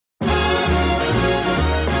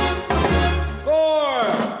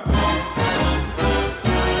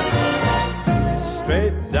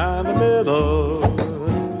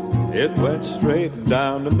it straight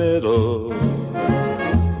down the middle.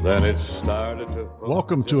 Then it started to...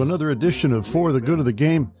 Welcome to another edition of For the Good of the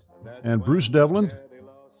Game. And Bruce Devlin,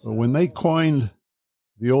 when they coined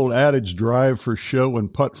the old adage, drive for show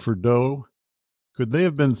and putt for dough, could they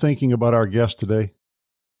have been thinking about our guest today?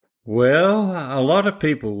 Well, a lot of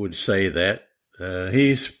people would say that.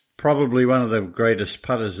 He's probably one of the greatest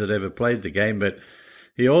putters that ever played the game, but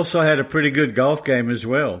he also had a pretty good golf game as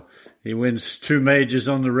well. He wins 2 majors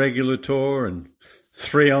on the regular tour and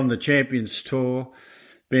 3 on the Champions Tour.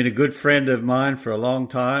 Been a good friend of mine for a long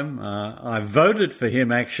time. I voted for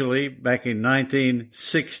him, actually, back in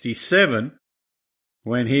 1967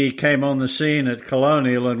 when he came on the scene at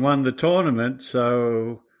Colonial and won the tournament.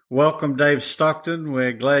 So welcome, Dave Stockton.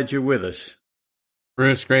 We're glad you're with us.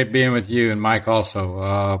 Bruce, great being with you, and Mike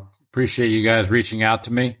also. Appreciate you guys reaching out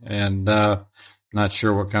to me, and not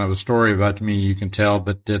sure what kind of a story about me you can tell,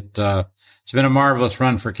 but it's been a marvelous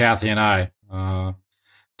run for Kathy and I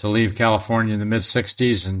to leave California in the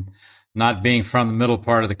mid-'60s and not being from the middle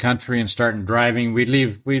part of the country and starting driving. We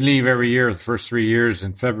leave every year, the first 3 years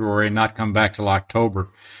in February, and not come back till October.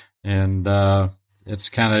 And it's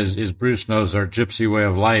kind of, as Bruce knows, our gypsy way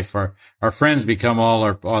of life. Our friends become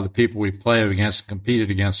all the people we play against,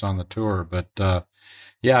 competed against on the tour. But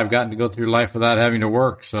yeah, I've gotten to go through life without having to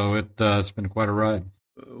work, so it's been quite a ride.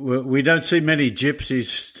 We don't see many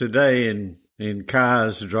gypsies today in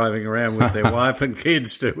cars driving around with their wife and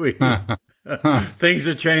kids, do we? Things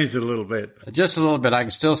have changed a little bit. Just a little bit. I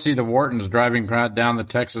can still see the Whartons driving down the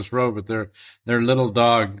Texas road with their little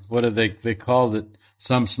dog. What did they called it?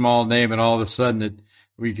 Some small name, and all of a sudden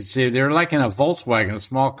we could see they were like in a Volkswagen, a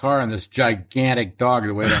small car, and this gigantic dog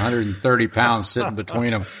that weighed 130 pounds sitting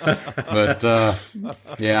between them. But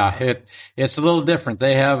yeah, it's a little different.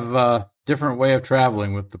 They have a different way of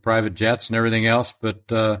traveling with the private jets and everything else. But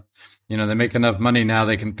they make enough money now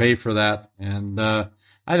they can pay for that. And I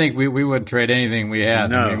think we wouldn't trade anything we had.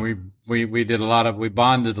 No. I mean, we did we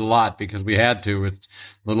bonded a lot because we had to, with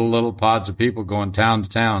little pods of people going town to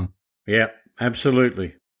town. Yeah,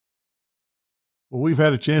 absolutely. Well, we've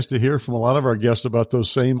had a chance to hear from a lot of our guests about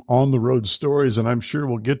those same on-the-road stories, and I'm sure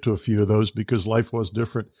we'll get to a few of those because life was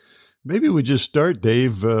different. Maybe we just start,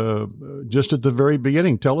 Dave, just at the very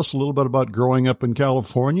beginning. Tell us a little bit about growing up in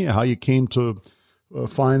California, how you came to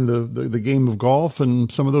find the game of golf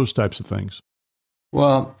and some of those types of things.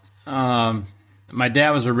 Well, my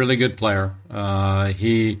dad was a really good player.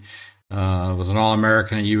 He was an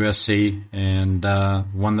All-American at USC and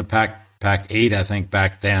won the Pac-8, I think,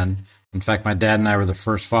 back then. In fact, my dad and I were the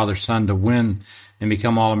first father-son to win and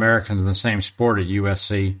become All-Americans in the same sport at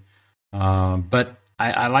USC. But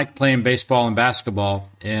I liked playing baseball and basketball.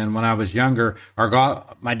 And when I was younger,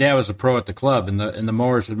 my dad was a pro at the club, and the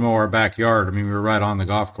mowers would mow our backyard. I mean, we were right on the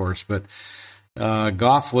golf course. But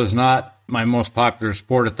golf was not my most popular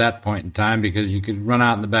sport at that point in time because you could run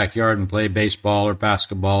out in the backyard and play baseball or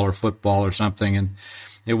basketball or football or something. And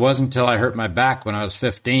it wasn't until I hurt my back when I was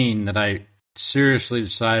 15 that I seriously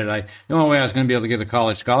decided the only way I was going to be able to get a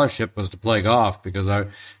college scholarship was to play golf because I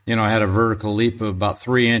had a vertical leap of about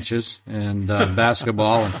 3 inches, and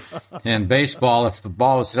basketball and baseball, if the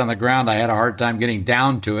ball was hit on the ground, I had a hard time getting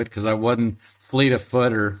down to it because I wasn't fleet of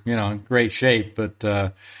foot or, in great shape.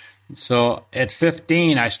 But so at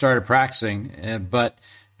 15, I started practicing. But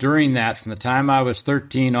during that, from the time I was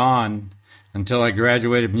 13 on until I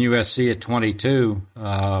graduated from USC at 22,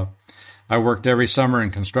 I worked every summer in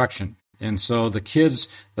construction. And so the kids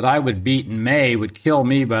that I would beat in May would kill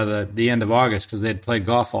me by the end of August because they'd played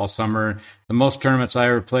golf all summer. The most tournaments I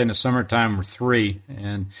ever played in the summertime were 3.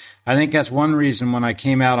 And I think that's one reason when I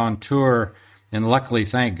came out on tour, and luckily,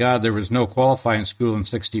 thank God, there was no qualifying school in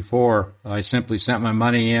 '64. I simply sent my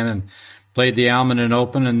money in and played the Almaden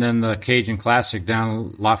Open and then the Cajun Classic down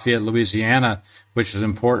in Lafayette, Louisiana, which was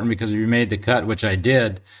important because if you made the cut, which I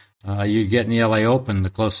did, you'd get in the LA Open,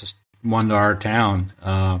 the closest one to our town,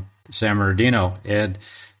 San Bernardino. And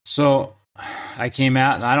so I came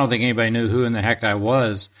out, and I don't think anybody knew who in the heck I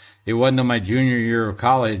was. It wasn't until my junior year of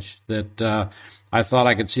college that I thought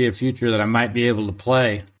I could see a future that I might be able to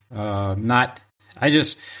play. I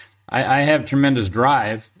have tremendous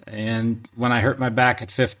drive, and when I hurt my back at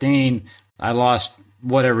 15, I lost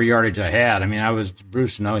whatever yardage I had. I mean,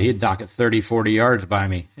 Bruce, he'd knock it 30, 40 yards by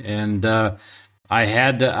me, and I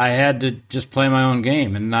had to just play my own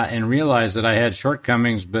game and realize that I had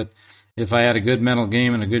shortcomings, but if I had a good mental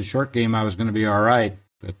game and a good short game, I was going to be all right.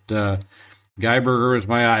 But Guy Berger was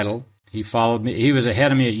my idol. He followed me. He was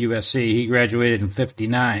ahead of me at USC. He graduated in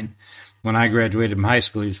 '59. When I graduated from high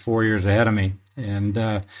school, he was 4 years ahead of me. And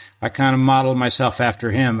I kind of modeled myself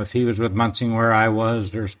after him. If he was with Munsing where I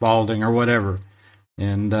was, or Spalding or whatever,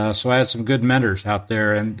 And so I had some good mentors out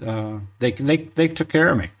there, and they took care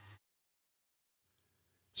of me.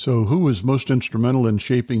 So who was most instrumental in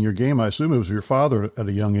shaping your game? I assume it was your father at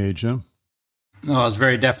a young age, huh? No, it was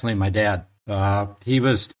very definitely my dad. He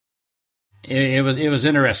was. It was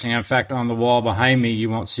interesting. In fact, on the wall behind me, you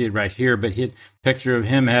won't see it right here, but he had a picture of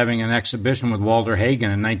him having an exhibition with Walter Hagen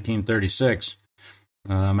in 1936.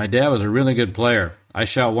 My dad was a really good player. I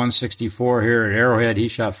shot 164 here at Arrowhead. He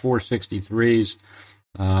shot 463s.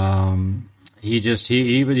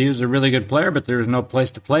 He was a really good player, but there was no place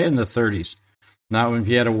to play in the 30s. Not when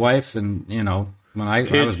you had a wife, and when I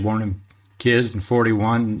was born in kids and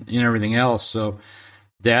 41 and everything else. So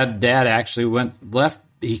dad actually left.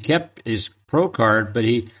 He kept his pro card, but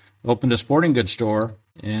he opened a sporting goods store,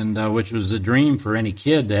 and which was the dream for any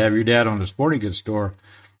kid to have your dad own a sporting goods store.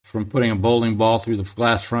 From putting a bowling ball through the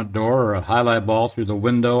glass front door or a highlight ball through the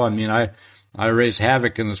window. I mean, I raised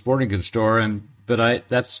havoc in the sporting goods store, but I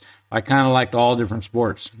kind of liked all different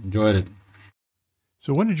sports. Enjoyed it.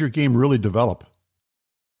 So when did your game really develop?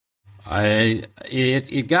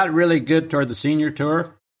 It got really good toward the senior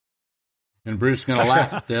tour. And Bruce is going to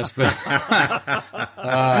laugh at this, but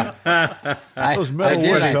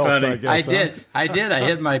I did. I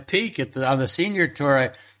hit my peak on the senior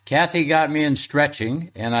tour. Kathy got me in stretching,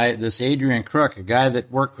 and this Adrian Crook, a guy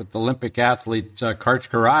that worked with the Olympic athlete Karch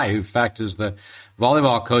Karai, who in fact is the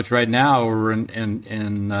volleyball coach right now over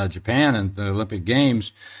in Japan and the Olympic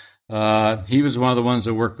Games. He was one of the ones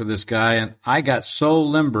that worked with this guy, and I got so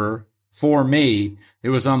limber for me, it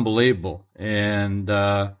was unbelievable. And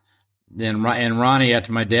Ronnie,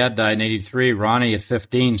 after my dad died in '83, Ronnie at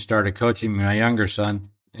 15 started coaching my younger son,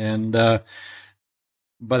 and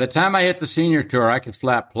by the time I hit the senior tour, I could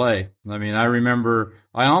flat play. I mean, I remember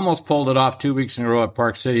I almost pulled it off 2 weeks in a row at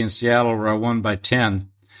Park City in Seattle, where I won by 10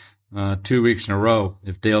 2 weeks in a row.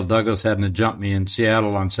 If Dale Douglas hadn't jumped me in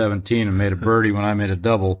Seattle on 17 and made a birdie when I made a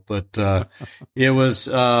double. But it was,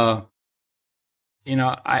 I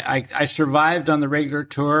survived on the regular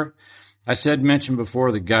tour. I mentioned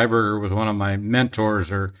before that Geiberger was one of my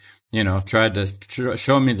mentors, or, tried to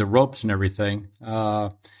show me the ropes and everything.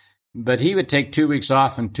 But he would take 2 weeks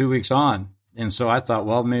off and 2 weeks on. And so I thought,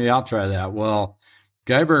 well, maybe I'll try that. Well,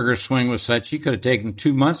 Geiberger's swing was such he could have taken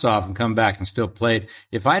 2 months off and come back and still played.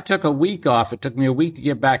 If I took a week off, it took me a week to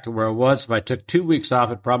get back to where I was. If I took 2 weeks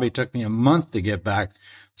off, it probably took me a month to get back.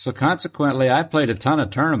 So consequently, I played a ton of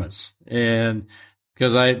tournaments. And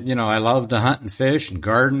because I love to hunt and fish and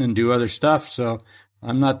garden and do other stuff. So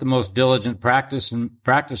I'm not the most diligent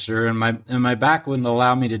practicer, and my back wouldn't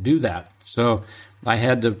allow me to do that. So I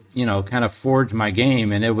had to, kind of forge my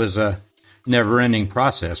game, and it was a never-ending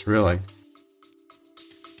process, really.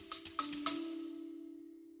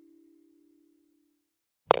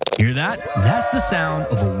 Hear that? That's the sound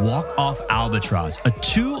of a walk-off albatross, a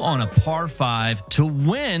 2 on a par 5 to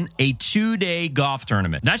win a 2-day golf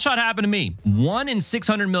tournament. That shot happened to me. 1 in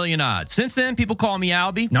 600 million odds. Since then, people call me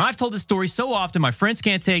Albie. Now, I've told this story so often, my friends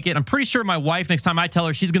can't take it. I'm pretty sure my wife, next time I tell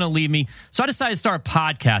her, she's going to leave me. So I decided to start a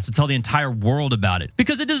podcast to tell the entire world about it,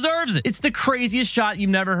 because it deserves it. It's the craziest shot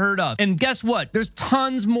you've never heard of. And guess what? There's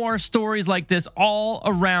tons more stories like this all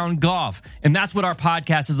around golf. And that's what our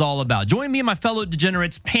podcast is all about. Join me and my fellow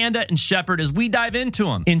degenerates, Panda and Shepard, as we dive into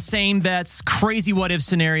them. Insane bets, crazy what-if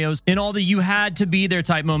scenarios, and all the you had to be there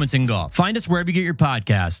type moments in golf. Find us wherever you get your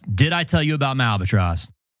podcast. Did I tell you about my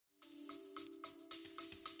albatross?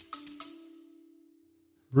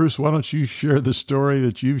 Bruce, why don't you share the story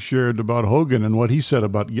that you've shared about Hogan and what he said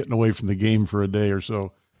about getting away from the game for a day or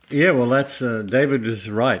so? Yeah, well, that's David is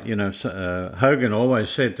right. Hogan always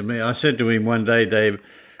said to me, I said to him one day, Dave,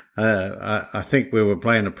 I think we were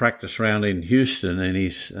playing a practice round in Houston,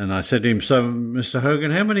 and I said to him, "So, Mr.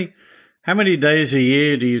 Hogan, how many days a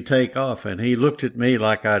year do you take off?" And he looked at me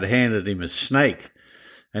like I'd handed him a snake,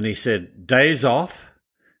 and he said, "Days off?"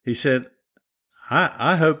 He said,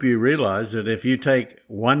 I hope you realize that if you take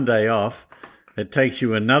one day off, it takes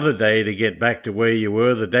you another day to get back to where you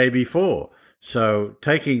were the day before. So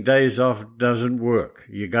taking days off doesn't work.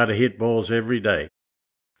 You got to hit balls every day."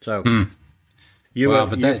 So you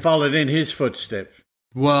followed in his footsteps.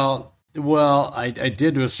 Well, I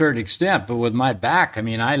did to a certain extent, but with my back, I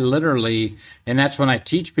mean, I literally, and that's when I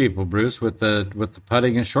teach people, Bruce, with the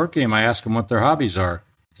putting and short game, I ask them what their hobbies are.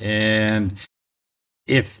 And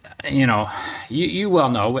if, you well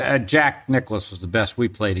know, Jack Nicklaus was the best we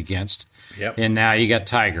played against. Yep. And now you got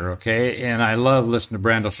Tiger, okay? And I love listening to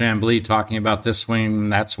Brandel Chambly talking about this swing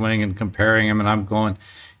and that swing and comparing them, and I'm going,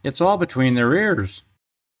 it's all between their ears.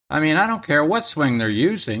 I mean, I don't care what swing they're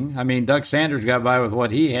using. I mean, Doug Sanders got by with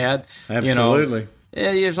what he had. Absolutely.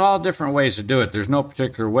 There's all different ways to do it. There's no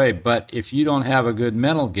particular way. But if you don't have a good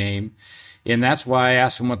mental game, and that's why I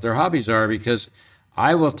ask them what their hobbies are, because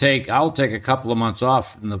I'll take a couple of months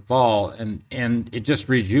off in the fall, and it just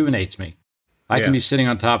rejuvenates me. I can be sitting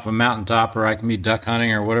on top of a mountaintop, or I can be duck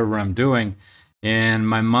hunting or whatever I'm doing, and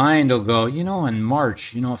my mind will go, in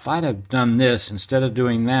March, if I'd have done this instead of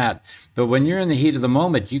doing that. But when you're in the heat of the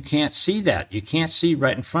moment, you can't see that. You can't see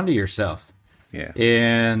right in front of yourself. Yeah.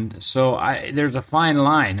 And so there's a fine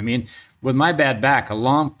line. I mean, with my bad back, a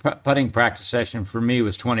long putting practice session for me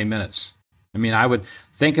was 20 minutes. I mean, I would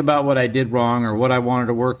think about what I did wrong or what I wanted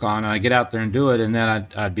to work on, and I'd get out there and do it, and then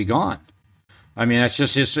I'd be gone. I mean,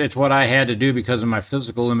 it's what I had to do because of my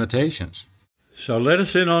physical limitations. So let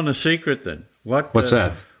us in on the secret then. What's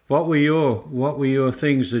that? What were your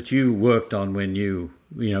things that you worked on when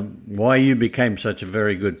why you became such a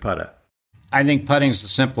very good putter? I think putting is the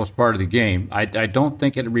simplest part of the game. I don't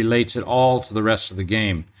think it relates at all to the rest of the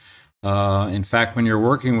game. In fact, when you're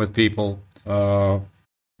working with people,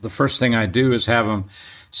 the first thing I do is have them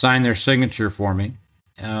sign their signature for me.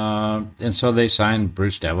 And so they sign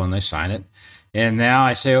Bruce Devlin, they sign it. And now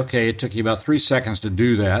I say, okay, it took you about 3 seconds to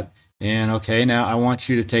do that. And okay, now I want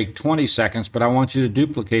you to take 20 seconds, but I want you to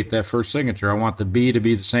duplicate that first signature. I want the B to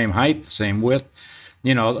be the same height, the same width,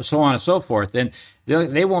 so on and so forth. And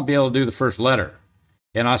they won't be able to do the first letter.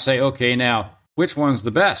 And I say, okay, now, which one's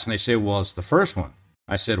the best? And they say, well, it's the first one.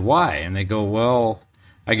 I said, why? And they go, well,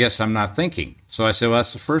 I guess I'm not thinking. So I said, well,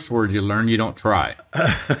 that's the first word you learn. You don't try.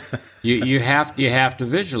 you have to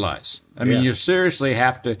visualize. I mean, you seriously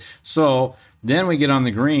have to. So then we get on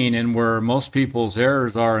the green, and where most people's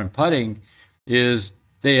errors are in putting is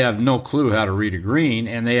they have no clue how to read a green,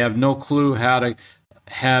 and they have no clue how to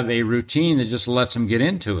have a routine that just lets them get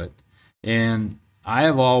into it. And I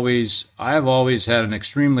have always had an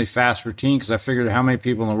extremely fast routine because I figured how many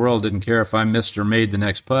people in the world didn't care if I missed or made the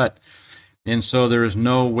next putt. And so there is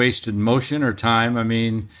no wasted motion or time. I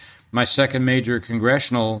mean, my second major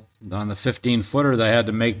congressional on the 15-footer that I had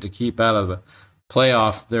to make to keep out of a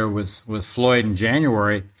playoff there with Floyd in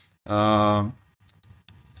January, I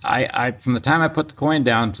from the time I put the coin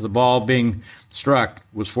down to the ball being struck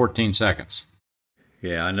was 14 seconds.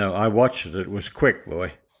 Yeah, I know. I watched it. It was quick,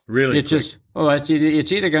 boy. Really it's quick.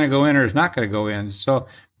 It's either going to go in or it's not going to go in. So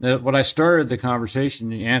what I started the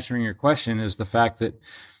conversation answering your question is the fact that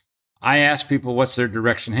I ask people what's their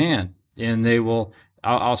direction hand, and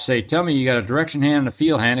I'll say, tell me you got a direction hand and a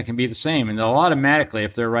feel hand, it can be the same. And they'll automatically,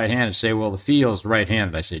 if they're right-handed, say, well, the feel is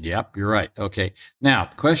right-handed. I said, yep, you're right. Okay. Now,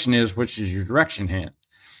 the question is, which is your direction hand?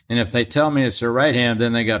 And if they tell me it's their right hand,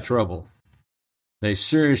 then they got trouble. They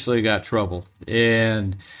seriously got trouble.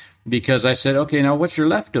 And because I said, okay, now what's your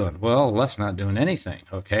left doing? Well, left's not doing anything.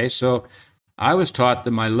 Okay. So I was taught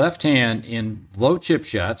that my left hand in low chip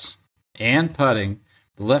shots and putting,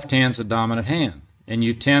 the left hand's the dominant hand. And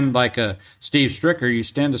you tend, like a Steve Stricker, you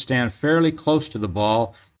tend to stand fairly close to the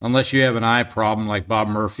ball unless you have an eye problem like Bob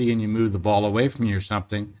Murphy and you move the ball away from you or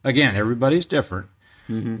something. Again, everybody's different.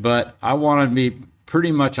 Mm-hmm. But I want to be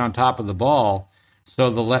pretty much on top of the ball. So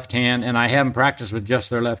the left hand, and I haven't practiced with just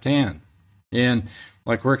their left hand. And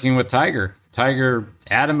like working with Tiger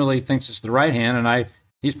adamantly thinks it's the right hand, and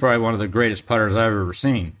he's probably one of the greatest putters I've ever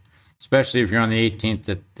seen, especially if you're on the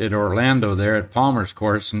 18th at Orlando there at Palmer's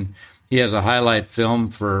course, and he has a highlight film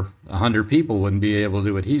for 100 people wouldn't be able to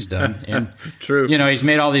do what he's done. And True. He's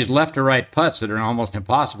made all these left to right putts that are almost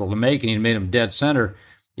impossible to make, and he's made them dead center.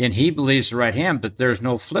 And he believes the right hand, but there's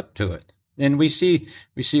no flip to it. And we see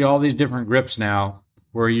all these different grips now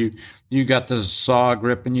where you got the saw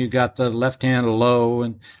grip and you got the left hand low,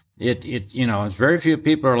 and it's very few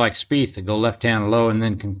people are like Spieth that go left hand low and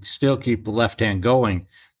then can still keep the left hand going.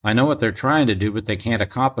 I know what they're trying to do, but they can't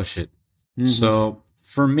accomplish it. Mm-hmm. So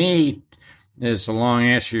for me, it's a long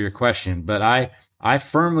answer to your question, but I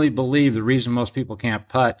firmly believe the reason most people can't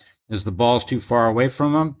putt is the ball's too far away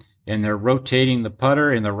from them, and they're rotating the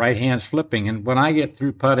putter and the right hand's flipping. And when I get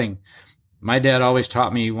through putting, my dad always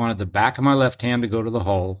taught me he wanted the back of my left hand to go to the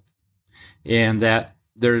hole, and that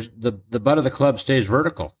there's the butt of the club stays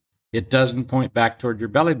vertical. It doesn't point back toward your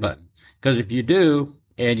belly button. Because if you do,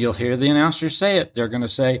 and you'll hear the announcer say it, they're going to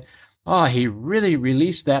say, oh, he really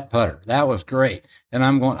released that putter. That was great. And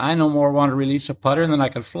I'm going, I no more want to release a putter than I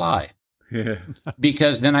could fly. Yeah.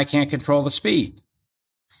 Because then I can't control the speed.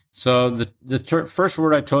 So the first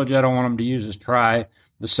word I told you I don't want them to use is try.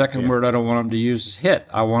 The second word I don't want them to use is hit.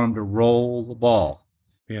 I want them to roll the ball.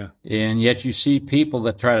 Yeah. And yet you see people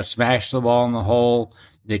that try to smash the ball in the hole.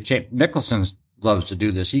 Mickelson loves to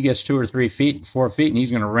do this. He gets 2 or 3 feet, 4 feet, and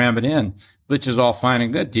he's going to ram it in, which is all fine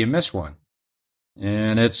and good. Do you miss one?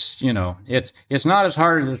 And it's not as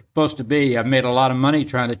hard as it's supposed to be. I've made a lot of money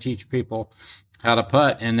trying to teach people how to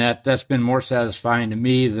putt, and that's been more satisfying to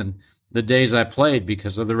me than the days I played,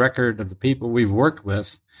 because of the record of the people we've worked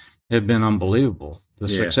with have been unbelievable. The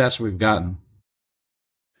success we've gotten.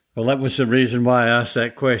 Well, that was the reason why I asked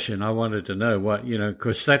that question. I wanted to know what,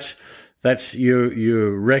 because that's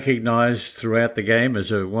you're recognized throughout the game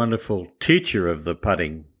as a wonderful teacher of the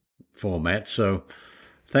putting format. So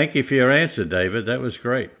thank you for your answer, David. That was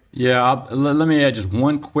great. Yeah, let me add just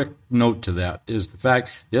one quick note to that, is the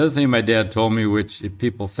other thing my dad told me, which if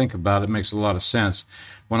people think about it, makes a lot of sense.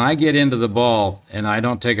 When I get into the ball and I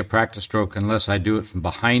don't take a practice stroke unless I do it from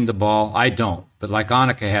behind the ball, I don't. But like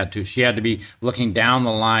Annika had to. She had to be looking down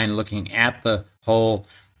the line, looking at the hole,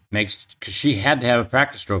 because she had to have a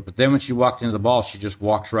practice stroke. But then when she walked into the ball, she just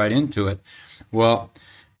walks right into it. Well,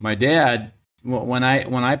 my dad, when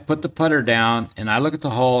I put the putter down and I look at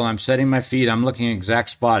the hole and I'm setting my feet, I'm looking at the exact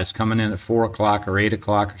spot. It's coming in at 4 o'clock or 8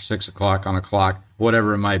 o'clock or 6 o'clock on a clock,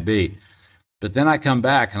 whatever it might be. But then I come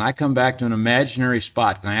back to an imaginary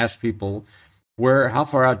spot, and I ask people, how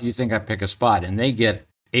far out do you think I pick a spot? And they get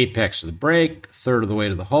apex of the break, third of the way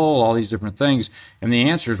to the hole, all these different things. And the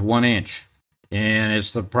answer is 1 inch. And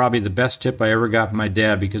it's probably the best tip I ever got from my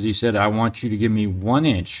dad, because he said, I want you to give me 1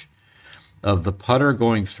 inch of the putter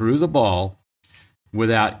going through the ball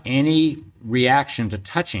without any reaction to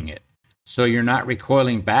touching it. So you're not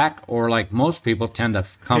recoiling back, or like most people tend to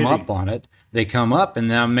come up on it. They come up and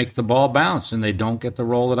now make the ball bounce, and they don't get the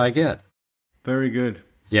roll that I get. Very good.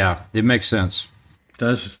 Yeah, it makes sense.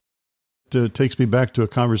 Does. It takes me back to a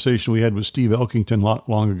conversation we had with Steve Elkington not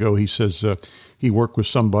long ago. He says he worked with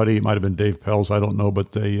somebody, it might have been Dave Pells, I don't know,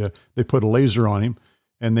 but they put a laser on him,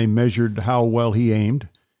 and they measured how well he aimed.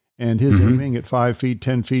 And his aiming at 5 feet,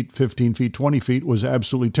 10 feet, 15 feet, 20 feet was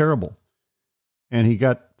absolutely terrible. And he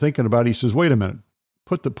got thinking about it. He says, wait a minute,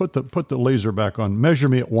 put the laser back on, measure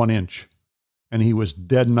me at 1 inch. And he was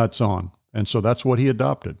dead nuts on. And so that's what he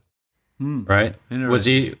adopted. Right. Was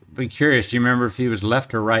he, be curious, do you remember if he was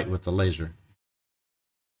left or right with the laser?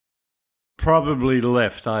 Probably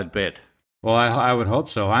left, I'd bet. Well, I would hope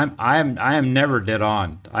so. I am never dead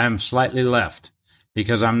on. I am slightly left,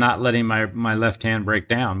 because I'm not letting my left hand break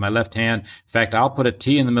down. My left hand, in fact, I'll put a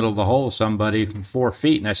tee in the middle of the hole, somebody from 4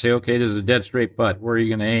 feet, and I say, okay, this is a dead straight putt. Where are you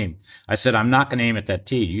going to aim? I said, I'm not going to aim at that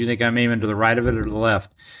tee. Do you think I'm aiming to the right of it or to the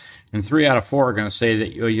left? And 3 out of 4 are going to say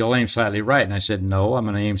that you'll aim slightly right. And I said, no, I'm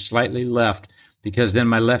going to aim slightly left, because then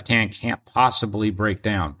my left hand can't possibly break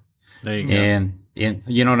down. There you go. And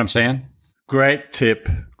you know what I'm saying? Great tip.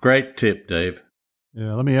 Great tip, Dave.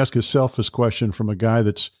 Yeah, let me ask a selfish question from a guy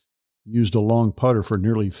that's used a long putter for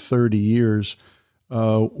nearly 30 years.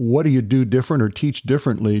 What do you do different or teach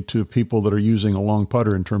differently to people that are using a long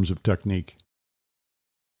putter in terms of technique?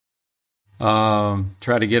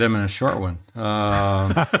 Try to get him in a short one.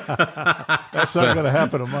 That's not going to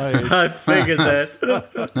happen at my age. I figured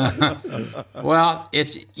that. Well,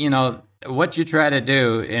 it's, what you try to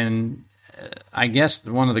do, and I guess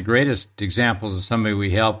one of the greatest examples of somebody we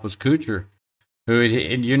helped was Kuchar,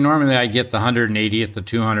 who normally I get the 180th, the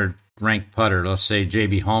 200 ranked putter, let's say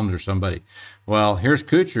J.B. Holmes or somebody. Well, here's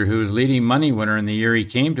Kuchar, who was leading money winner in the year he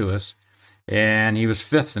came to us, and he was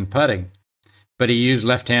 5th in putting. But he used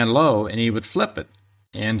left hand low, and he would flip it.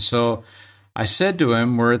 And so I said to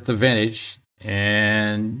him, we're at the vintage,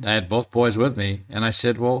 and I had both boys with me, and I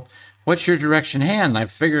said, well, what's your direction hand?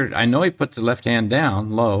 And I know he put the left hand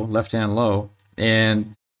down, left hand low,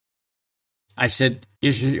 and I said,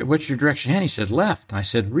 what's your direction hand? He said, left. And I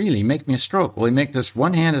said, really? Make me a stroke. Well, he make this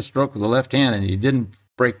one-handed stroke with the left hand, and he didn't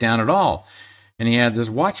break down at all. And he had this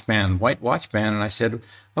white watch band, and I said,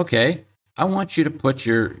 okay, I want you to put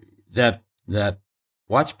that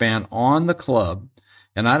watch band on the club,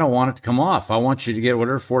 and I don't want it to come off. I want you to get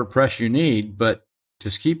whatever forward press you need, but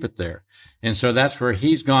just keep it there. And so that's where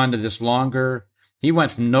he's gone to this longer. He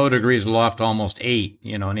went from no degrees aloft to almost 8,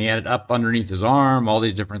 and he had it up underneath his arm, all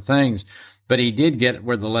these different things. But he did get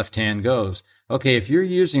where the left hand goes. Okay, if you're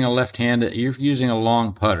using you're using a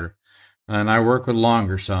long putter, and I work with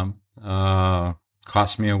longer some,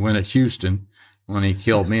 cost me a win at Houston when he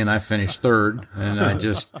killed me, and I finished 3rd, and I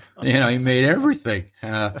just, he made everything.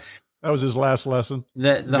 That was his last lesson.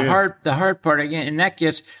 The hard part again, and that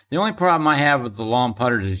gets, the only problem I have with the long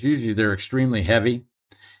putters is usually they're extremely heavy,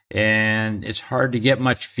 and it's hard to get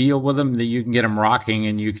much feel with them. That you can get them rocking,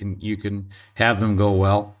 and you can have them go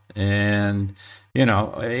well, and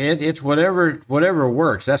it's whatever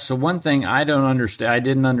works. That's the one thing I don't understand. I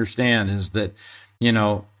didn't understand is that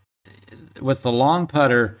with the long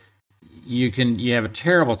putter, you have a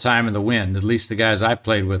terrible time in the wind, at least the guys I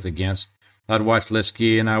played with against, I'd watch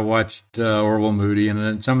Liskey, and I watched Orville Moody, and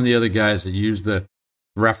then some of the other guys that used the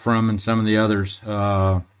Referum and some of the others.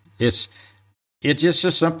 It's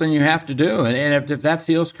just something you have to do, and if that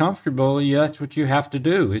feels comfortable, that's what you have to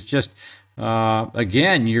do. It's just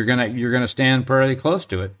again, you're gonna stand fairly close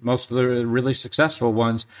to it. Most of the really successful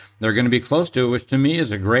ones, they're going to be close to it, which to me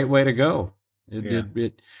is a great way to go.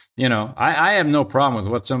 I have no problem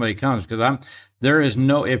with what somebody comes, because there is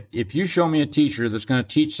no, if you show me a teacher that's going to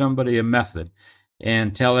teach somebody a method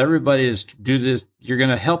and tell everybody to do this, you're going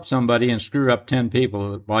to help somebody and screw up 10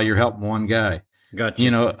 people while you're helping one guy.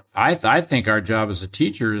 Gotcha. I think our job as a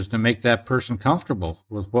teacher is to make that person comfortable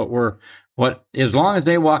with what as long as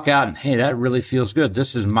they walk out and, hey, that really feels good.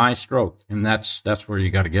 This is my stroke. And that's where you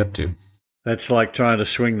got to get to. That's like trying to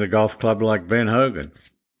swing the golf club like Ben Hogan.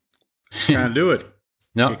 Can't do it.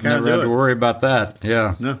 No, never had to worry about that.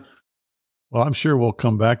 Yeah. No. Well, I'm sure we'll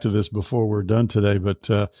come back to this before we're done today, but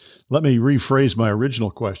let me rephrase my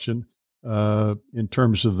original question in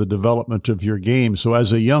terms of the development of your game. So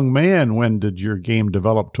as a young man, when did your game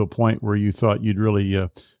develop to a point where you thought you'd really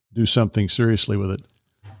do something seriously with it?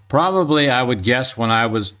 Probably, I would guess when I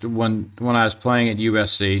was playing at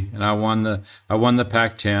USC, and I won the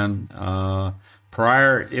Pac-10.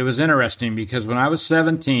 Prior, it was interesting because when I was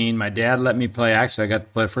 17, my dad let me play. Actually, I got to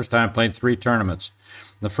play the first time I played 3 tournaments.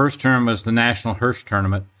 The first tournament was the National Hirsch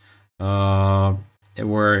Tournament,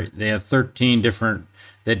 where they had 13 different.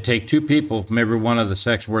 They'd take 2 people from every one of the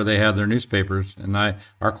sections where they had their newspapers, and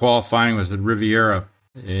our qualifying was at Riviera,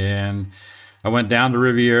 and I went down to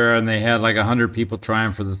Riviera, and they had like 100 people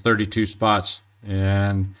trying for the 32 spots,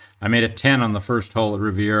 and I made a 10 on the first hole at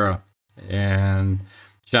Riviera, and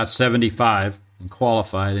shot 75 and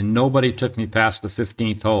qualified, and nobody took me past the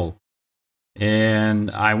 15th hole.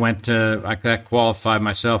 And I got qualified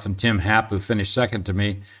myself and Tim Happ, who finished second to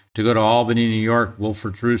me, to go to Albany, New York,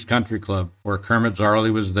 Wilford Truce Country Club, where Kermit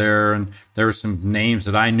Zarley was there, and there were some names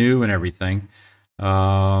that I knew and everything.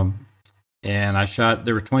 And I shot,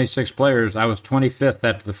 there were 26 players. I was 25th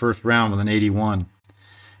after the first round with an 81.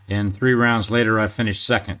 And 3 rounds later, I finished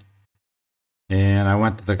second. And I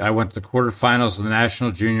went to the quarterfinals of the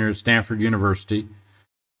National Junior at Stanford University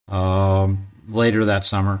later that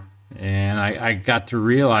summer. And I got to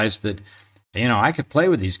realize that, I could play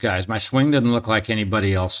with these guys. My swing didn't look like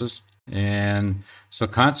anybody else's. And so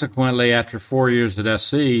consequently, after 4 years at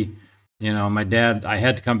SC, my dad, I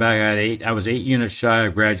had to come back. I was 8 units shy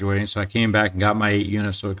of graduating. So I came back and got my 8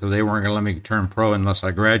 units because they weren't going to let me turn pro unless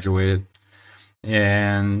I graduated.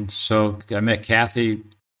 And so I met Kathy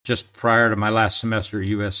just prior to my last semester at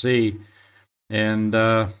USC. And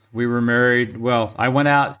we were married. Well, I went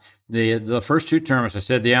out. The first 2 tournaments, I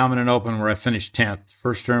said the Almaden Open, where I finished 10th.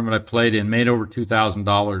 First tournament I played in, made over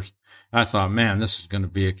 $2,000. I thought, man, this is going to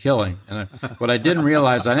be a killing. And what I didn't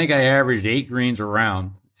realize, I think I averaged 8 greens a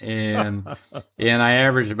round, and I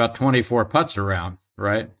averaged about 24 putts a round,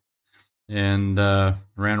 right? And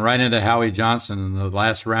ran right into Howie Johnson in the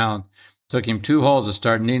last round. Took him 2 holes to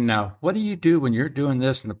start needling. Now, what do you do when you're doing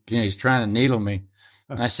this? And he's trying to needle me.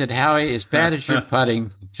 And I said, Howie, as bad as you're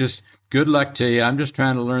putting, just good luck to you. I'm just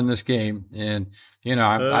trying to learn this game. And,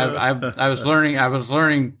 I was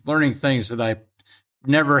learning things that I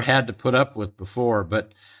never had to put up with before.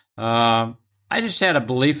 But I just had a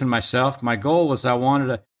belief in myself. My goal was I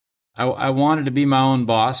wanted to be my own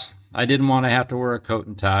boss. I didn't want to have to wear a coat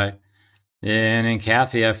and tie. And in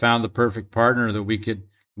Kathy, I found the perfect partner that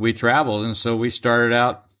we traveled. And so we started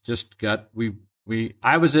out,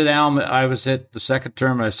 I was at the second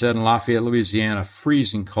tournament, I said, in Lafayette, Louisiana,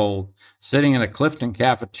 freezing cold, sitting in a Clifton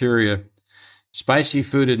cafeteria. Spicy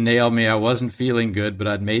food had nailed me. I wasn't feeling good, but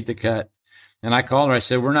I'd made the cut. And I called her. I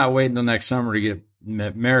said, we're not waiting till next summer to get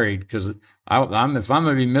married, because if I'm going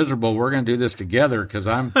to be miserable, we're going to do this together, because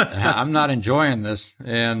I'm not enjoying this.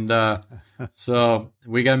 And so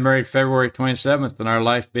we got married February 27th, and our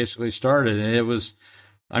life basically started. And it was,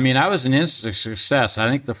 I was an instant success. I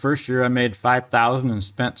think the first year I made $5,000 and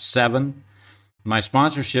spent $7,000. My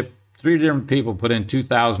sponsorship, 3 different people put in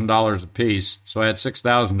 $2,000 apiece, so I had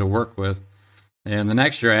 $6,000 to work with. And the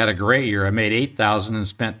next year I had a great year. I made $8,000 and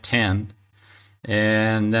spent $10,000.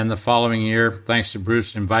 And then the following year, thanks to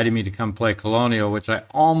Bruce inviting me to come play Colonial, which I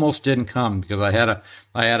almost didn't come because I had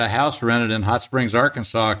a house rented in Hot Springs,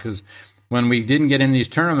 Arkansas. Because when we didn't get in these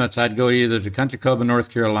tournaments, I'd go either to Country Club in North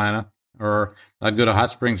Carolina, or I'd go to Hot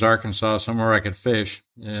Springs, Arkansas, somewhere I could fish.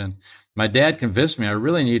 And my dad convinced me I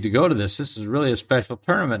really need to go to this. This is really a special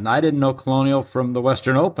tournament. And I didn't know Colonial from the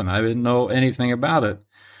Western Open. I didn't know anything about it.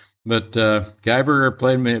 But Geiberger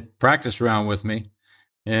played me a practice round with me,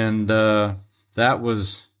 and that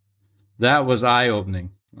was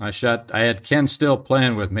eye-opening. I had Ken Still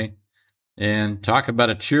playing with me, And talk about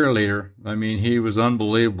a cheerleader. I mean, he was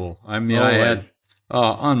unbelievable. I mean,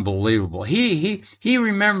 unbelievable. He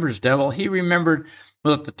remembers, Devil. He remembered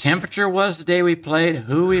what the temperature was the day we played,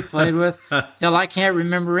 who we played with. Hell, I can't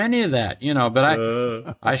remember any of that,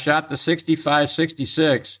 but I shot the 65,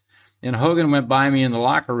 66, and Hogan went by me in the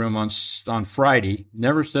locker room on Friday,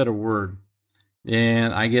 never said a word.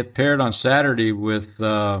 And I get paired on Saturday with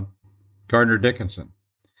Gardner Dickinson.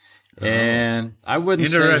 And I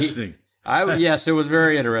wouldn't Interesting. Yes, it was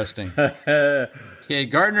very interesting. Okay,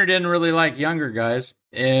 Gardner didn't really like younger guys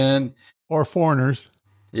or foreigners.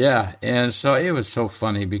 Yeah, and so it was so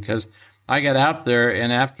funny because I got out there,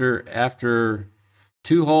 and after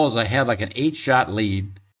 2 holes, I had like an 8-shot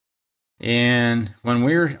lead. And when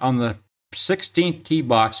we were on the 16th tee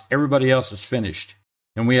box, everybody else was finished,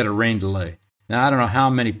 and we had a rain delay. Now, I don't know how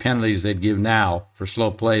many penalties they'd give now for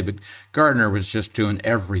slow play, but Gardner was just doing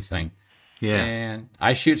everything. Yeah. And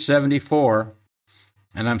I shoot 74,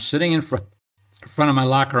 and I'm sitting in front of my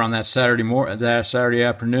locker on that Saturday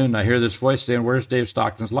afternoon, and I hear this voice saying, "Where's Dave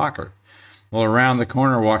Stockton's locker?" Well, around the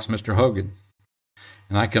corner walks Mr. Hogan.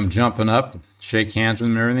 And I come jumping up, shake hands with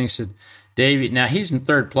him and everything. He said, "Dave," now he's in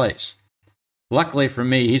 3rd place. Luckily for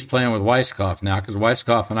me, he's playing with Weisskopf now, because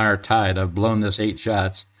Weisskopf and I are tied. I've blown this 8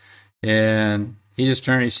 shots. And he just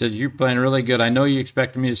turned, he said, "You're playing really good. I know you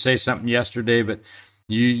expected me to say something yesterday, but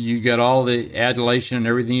you got all the adulation and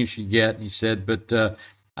everything you should get." He said, "But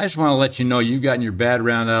I just want to let you know you've gotten your bad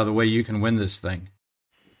round out of the way. You can win this thing."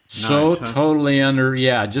 Nice, so huh? Totally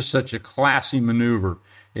just such a classy maneuver.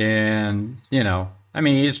 And, I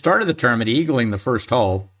mean, he started the tournament eagling the first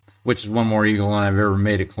hole, which is one more eagle than I've ever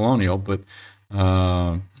made at Colonial. But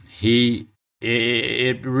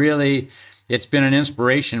it's been an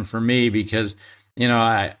inspiration for me because,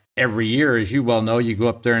 every year, as you well know, you go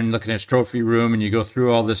up there and look in his trophy room and you go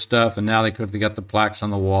through all this stuff, and now they got the plaques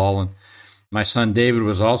on the wall. And my son David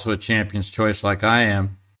was also a champion's choice like I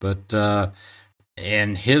am, but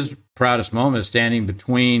and his proudest moment is standing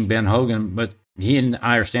between Ben Hogan, but he and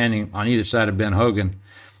I are standing on either side of Ben Hogan,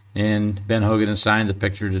 and Ben Hogan has signed the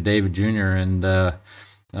picture to David Jr., and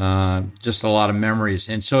just a lot of memories.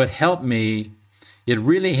 And so it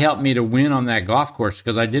really helped me to win on that golf course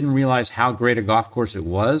because I didn't realize how great a golf course it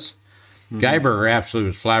was. Mm-hmm. Geiberger absolutely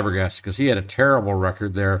was flabbergasted because he had a terrible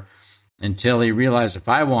record there until he realized if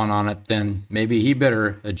I won on it, then maybe he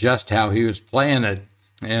better adjust how he was playing it.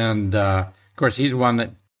 And, of course, he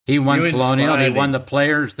won Colonial, he won the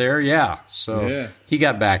Players there, yeah. So He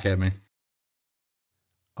got back at me.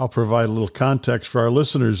 I'll provide a little context for our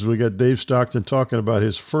listeners. We got Dave Stockton talking about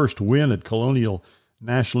his first win at Colonial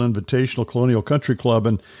National Invitational Colonial Country Club,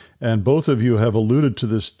 and both of you have alluded to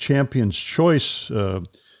this Champion's Choice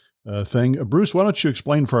thing. Bruce, why don't you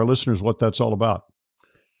explain for our listeners what that's all about?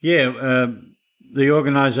 Yeah, the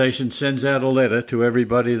organization sends out a letter to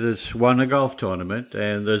everybody that's won a golf tournament,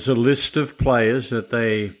 and there's a list of players that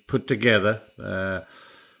they put together,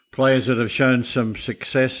 players that have shown some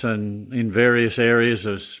success in various areas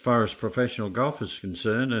as far as professional golf is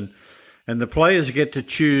concerned, and the players get to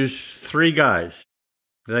choose 3 guys.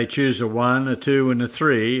 They choose a 1, a 2, and a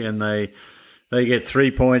 3, and they get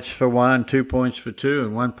 3 points for 1, 2 points for 2,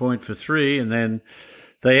 and 1 point for 3, and then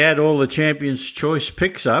they add all the Champion's Choice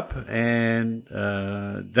picks up, and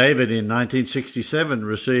David in 1967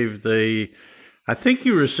 received I think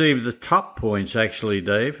you received the top points, actually,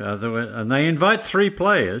 Dave, and they invite 3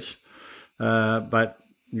 players, but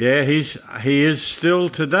yeah, he is still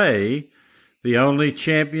today the only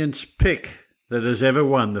Champion's pick that has ever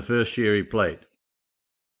won the first year he played.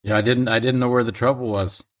 Yeah, I didn't know where the trouble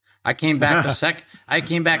was. I came back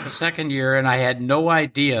the second year, and I had no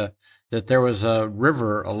idea that there was a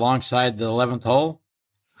river alongside the 11th hole.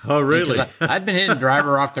 Oh, really? I'd been hitting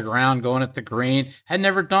driver off the ground, going at the green. Had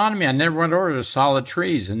never dawned on me. I never went over to solid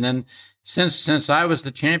trees. And then since I was the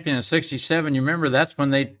champion in 67, you remember that's when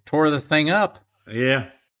they tore the thing up. Yeah.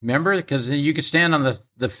 Remember? Because you could stand on the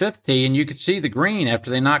 5th tee and you could see the green after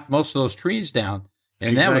they knocked most of those trees down.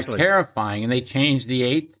 And That was terrifying. And they changed the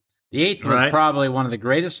 8th. The 8th was probably one of the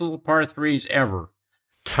greatest little par 3s ever.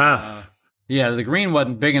 Tough. Yeah, the green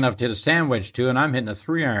wasn't big enough to hit a sandwich to, and I'm hitting a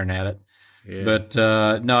 3-iron at it. Yeah. But,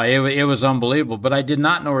 no, it was unbelievable. But I did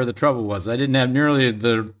not know where the trouble was. I didn't have nearly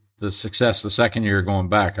the success the second year going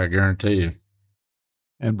back, I guarantee you.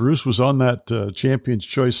 And Bruce was on that Champion's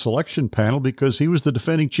Choice selection panel because he was the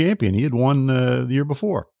defending champion. He had won the year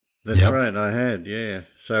before. That's right, I had, yeah.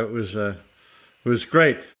 So it was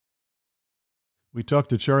great. We talked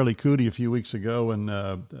to Charlie Cootie a few weeks ago, and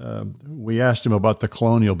we asked him about the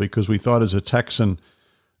Colonial because we thought as a Texan,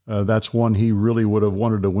 that's one he really would have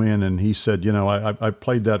wanted to win. And he said, I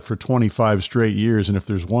played that for 25 straight years, and if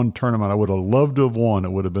there's one tournament I would have loved to have won,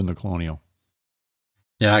 it would have been the Colonial.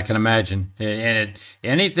 Yeah, I can imagine. And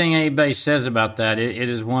anything anybody says about that, it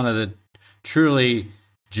is one of the truly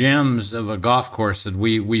gems of a golf course that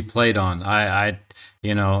we played on. I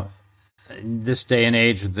this day and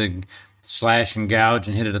age with the slash and gouge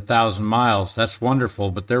and hit it 1,000 miles, that's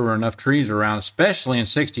wonderful. But there were enough trees around, especially in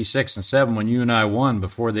 '66 and '7 when you and I won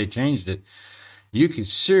before they changed it. You could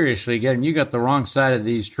seriously get, and you got the wrong side of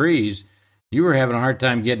these trees, you were having a hard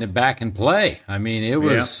time getting it back in play. I mean, it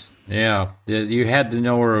was, you had to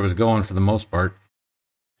know where it was going for the most part.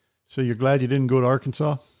 So you're glad you didn't go to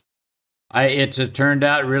Arkansas? It turned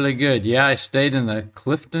out really good. Yeah, I stayed in the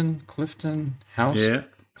Clifton house? Yeah.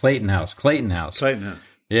 Clayton House.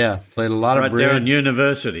 Yeah, played a lot of bridge. Right there in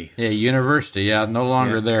University. Yeah, University. Yeah, no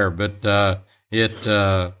longer there, but I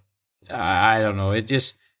don't know. It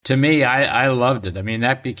just, to me, I loved it. I mean,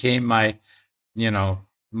 that became my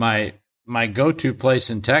go-to place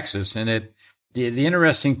in Texas. And the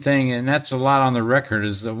interesting thing, and that's a lot on the record,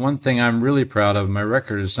 is the one thing I'm really proud of. My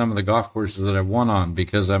record is some of the golf courses that I've won on,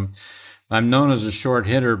 because I'm known as a short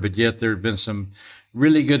hitter, but yet there have been some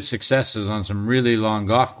really good successes on some really long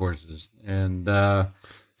golf courses. And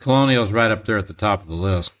Colonial's right up there at the top of the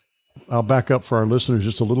list. I'll back up for our listeners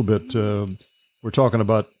just a little bit. We're talking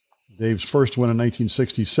about Dave's first win in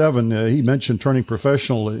 1967. He mentioned turning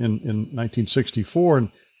professional in 1964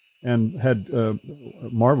 and had a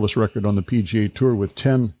marvelous record on the PGA Tour with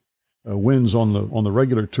 10 wins on the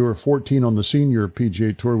regular tour, 14 on the senior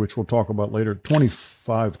PGA Tour, which we'll talk about later,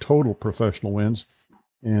 25 total professional wins.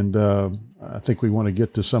 And I think we want to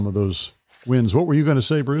get to some of those wins. What were you going to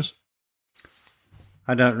say, Bruce?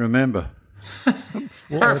 I don't remember.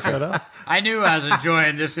 We'll edit that out. I knew I was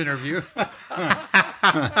enjoying this interview.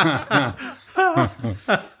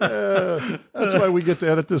 That's why we get to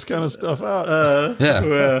edit this kind of stuff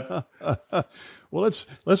out. Well,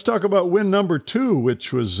 let's talk about win number 2,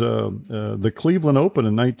 which was the Cleveland Open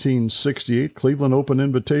in 1968, Cleveland Open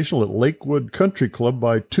Invitational at Lakewood Country Club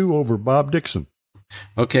by 2 over Bob Dixon.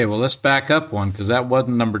 Okay, well, let's back up one, because that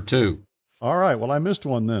wasn't number 2. All right, well, I missed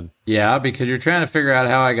one then. Yeah, because you're trying to figure out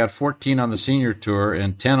how I got 14 on the senior tour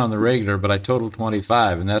and 10 on the regular, but I totaled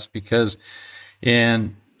 25, and that's because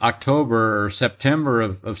in October or September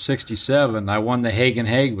of '67, I won the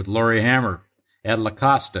Hagen with Laurie Hammer at La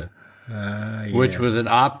Costa, which was an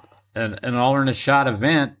alternate shot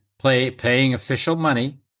event, paying official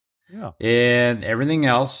money and everything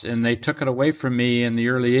else, and they took it away from me in the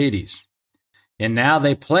early '80s. And now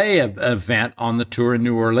they play an event on the tour in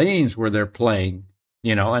New Orleans where they're playing,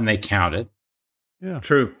 and they count it. Yeah,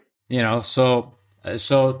 true. So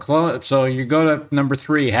you go to number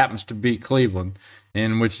 3, happens to be Cleveland,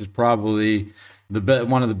 and which is probably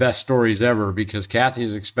one of the best stories ever, because Kathy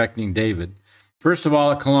is expecting David. First of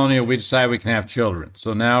all, at Colonial, we decided we can have children.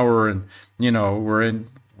 So now we're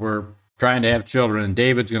trying to have children, and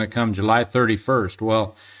David's going to come July 31st.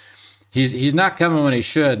 Well, He's not coming when he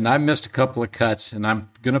should, and I missed a couple of cuts, and I'm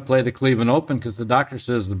going to play the Cleveland Open because the doctor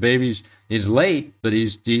says the baby's late, but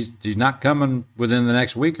he's not coming within the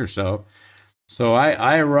next week or so. So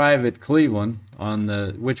I arrive at Cleveland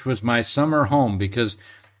which was my summer home, because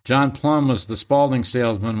John Plum was the Spalding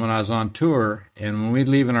salesman when I was on tour, and when we'd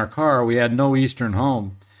leave in our car, we had no eastern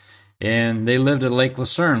home, and they lived at Lake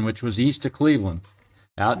Lucerne, which was east of Cleveland,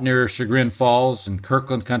 out near Chagrin Falls and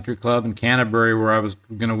Kirkland Country Club and Canterbury, where I was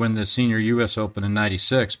going to win the senior U.S. Open in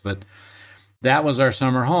 '96. But that was our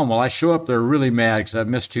summer home. Well, I show up there really mad because I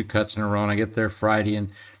missed 2 cuts in a row, and I get there Friday,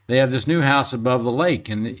 and they have this new house above the lake,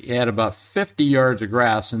 and it had about 50 yards of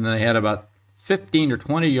grass, and they had about 15 or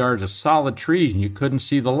 20 yards of solid trees, and you couldn't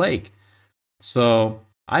see the lake. So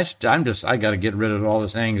I got to get rid of all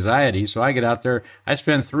this anxiety. So I get out there. I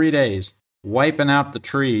spend 3 days wiping out the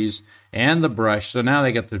trees and the brush. So now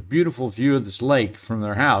they got the beautiful view of this lake from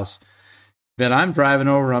their house. But I'm driving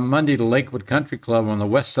over on Monday to Lakewood Country Club on the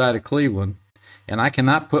west side of Cleveland, and I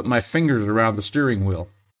cannot put my fingers around the steering wheel.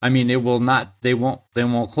 I mean, they won't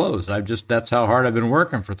close. That's how hard I've been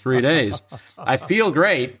working for 3 days. I feel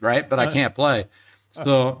great, right? But I can't play.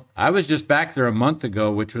 So I was just back there a month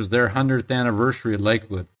ago, which was their 100th anniversary at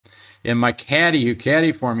Lakewood. And my caddy, who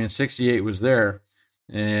caddied for me in '68, was there.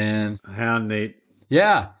 And how neat.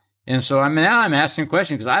 Yeah. And so I'm asking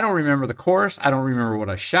questions because I don't remember the course. I don't remember what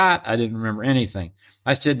I shot. I didn't remember anything.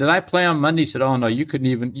 I said, "Did I play on Monday?" He said, "Oh no, you couldn't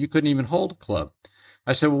even hold a club."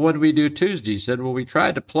 I said, "Well, what did we do Tuesday?" He said, "Well, we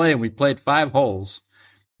tried to play and we played 5 holes,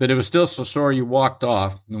 but it was still so sore you walked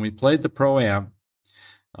off. And we played the Pro-Am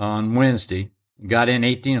on Wednesday, got in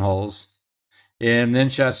 18 holes, and then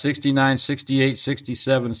shot 69, 68,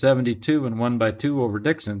 67, 72, and won by 2 over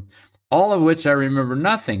Dixon, all of which I remember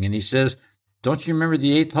nothing. And he says, don't you remember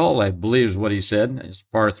the 8th hole? I believe is what he said. It's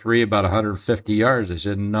par 3, about 150 yards. I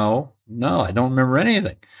said, no, I don't remember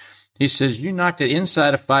anything. He says, you knocked it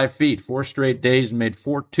inside of 5 feet, 4 straight days, and made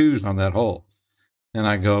 4 twos on that hole. And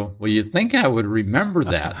I go, well, you'd think I would remember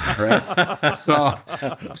that, right?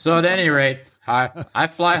 So at any rate, I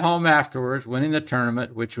fly home afterwards, winning the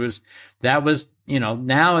tournament, that was,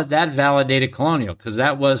 now that validated Colonial, because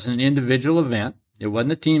that was an individual event. It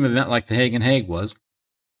wasn't a team event like the Hague was.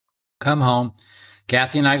 Come home.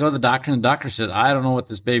 Kathy and I go to the doctor, and the doctor says, I don't know what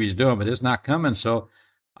this baby's doing, but it's not coming. So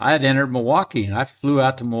I had entered Milwaukee, and I flew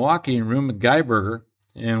out to Milwaukee and roomed with Geiberger,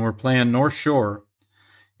 and we're playing North Shore.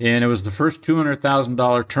 And it was the first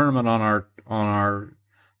 $200,000 tournament on our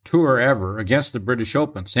tour ever against the British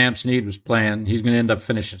Open. Sam Snead was playing. He's going to end up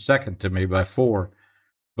finishing second to me by 4.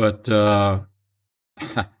 But, I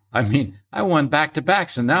won back-to-back.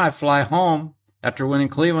 So now I fly home after winning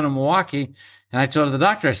Cleveland and Milwaukee. And I told the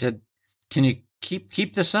doctor, I said, can you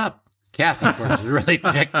keep this up? Kathy, of course, is really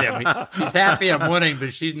picked at me. She's happy I'm winning,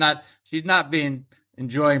 but she's not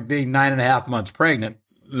enjoying being 9.5 months pregnant.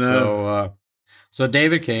 No. So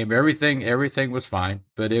David came. Everything was fine,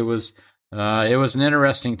 but it was an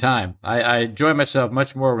interesting time. I enjoy myself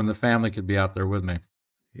much more when the family could be out there with me.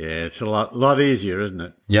 Yeah, it's a lot easier, isn't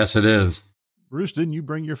it? Yes, it is. Bruce, didn't you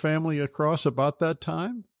bring your family across about that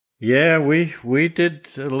time? Yeah, we did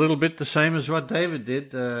a little bit the same as what David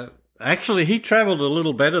did. Actually, he traveled a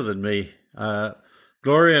little better than me.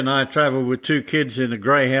 Gloria and I traveled with 2 kids in a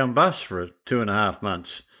Greyhound bus for 2.5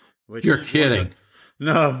 months. You're kidding.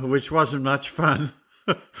 No, which wasn't much fun.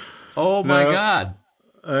 Oh, my God.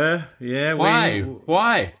 Yeah.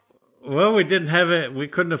 Why? Well, we didn't have it. We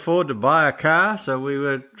couldn't afford to buy a car, so we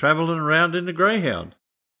were traveling around in the Greyhound.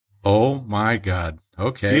 Oh, my God.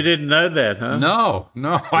 Okay. You didn't know that, huh? No,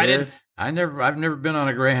 Yeah. I didn't. I've never been on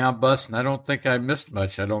a Greyhound bus, and I don't think I missed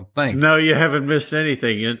much. I don't think. No, you haven't missed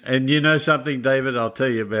anything. And you know something, David? I'll tell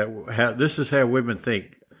you about how this is how women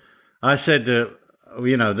think. I said to,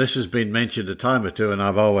 this has been mentioned a time or two, and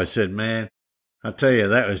I've always said, man, I tell you,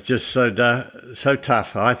 that was just so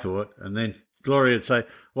tough, I thought. And then Gloria would say,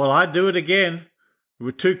 well, I'd do it again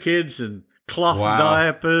with 2 kids and cloth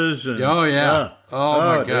diapers. And, oh, yeah.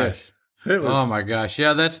 My gosh. Oh, my gosh.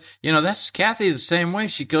 Yeah, that's Kathy the same way.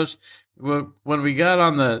 She goes, well, when we got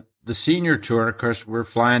on the senior tour, of course, we're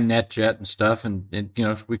flying NetJet and stuff, and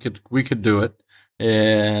we could do it.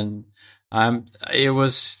 And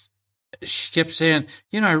she kept saying,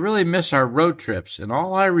 I really miss our road trips. And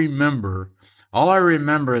all I remember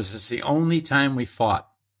is it's the only time we fought,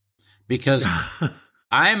 because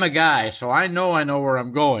I'm a guy, so I know where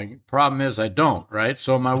I'm going. Problem is I don't, right?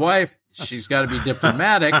 So my wife, she's got to be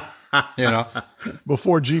diplomatic,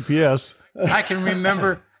 Before GPS. I can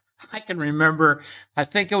remember, I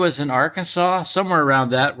think it was in Arkansas, somewhere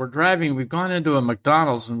around that. We're driving, we've gone into a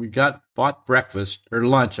McDonald's and we bought breakfast, or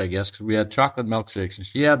lunch, I guess, because we had chocolate milkshakes. And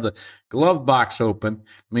she had the glove box open.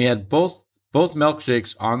 We had both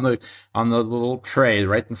milkshakes on the little tray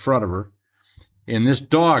right in front of her. And this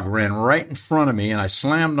dog ran right in front of me, and I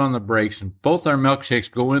slammed on the brakes, and both our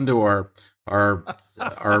milkshakes go into our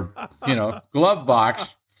glove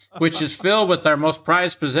box, which is filled with our most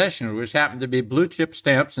prized possession, which happened to be blue chip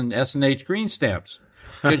stamps and S&H green stamps.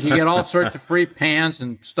 Because you get all sorts of free pans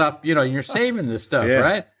and stuff, you're saving this stuff,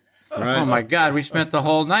 right? Oh, my God. We spent the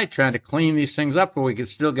whole night trying to clean these things up where we could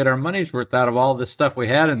still get our money's worth out of all this stuff we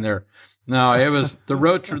had in there. No, it was the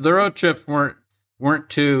road trips weren't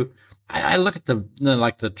too. I look at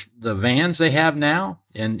the vans they have now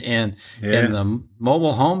and the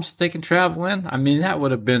mobile homes they can travel in. I mean, that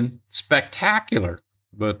would have been spectacular,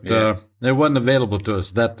 but they wasn't available to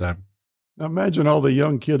us at that time. Now imagine all the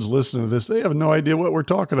young kids listening to this. They have no idea what we're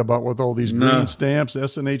talking about with all these green stamps,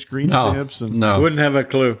 S&H green stamps. And wouldn't have a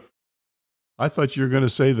clue. I thought you were going to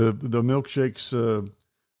say the milkshakes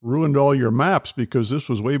ruined all your maps, because this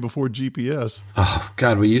was way before GPS. Oh,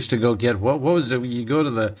 God, we used to go get, what was it? You go to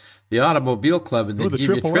the automobile club and they give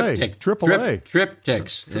you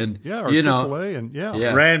triptychs. And, AAA. And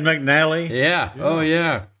Rand McNally. Yeah. Oh,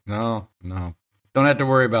 yeah. No. Don't have to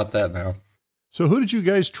worry about that now. So who did you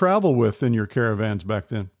guys travel with in your caravans back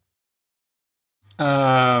then?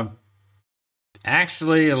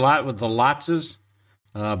 Actually, a lot with the Lotzes.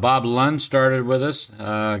 Bob Lund started with us.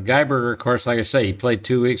 Geiberger, of course, like I say, he played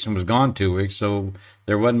 2 weeks and was gone 2 weeks, so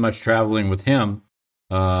there wasn't much traveling with him.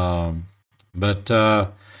 But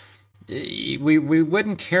we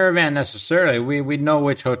wouldn't caravan necessarily. We'd know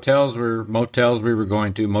which hotels or motels we were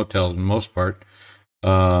going to, motels in most part.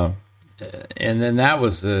 and then that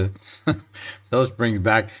was the those brings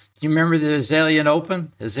back. Do you remember the Azalea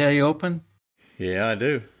Open? Yeah, I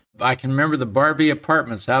do. I can remember the Barbie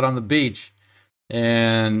Apartments out on the beach,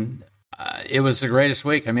 and it was the greatest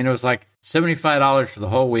week. I mean, it was like $75 for the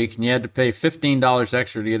whole week, and you had to pay $15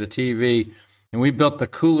 extra to get a TV. And we built the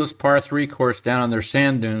coolest par 3 course down on their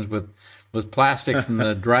sand dunes with plastic from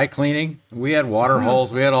the dry cleaning. We had water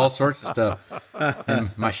holes. We had all sorts of stuff.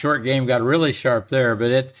 And my short game got really sharp there.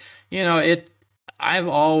 But I've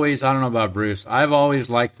always, I don't know about Bruce, I've always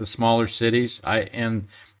liked the smaller cities. And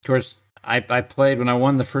of course, I played when I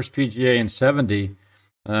won the first PGA in 70,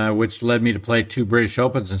 which led me to play 2 British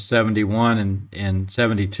Opens in 71 and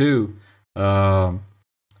 72.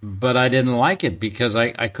 But I didn't like it because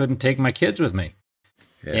I couldn't take my kids with me.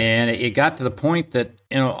 Yeah. And it got to the point that,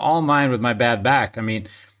 all mine with my bad back, I mean,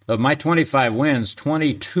 of my 25 wins,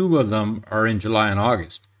 22 of them are in July and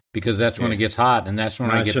August because that's when it gets hot and that's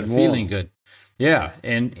when I get feeling good. Yeah.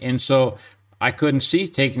 And so I couldn't see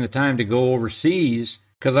taking the time to go overseas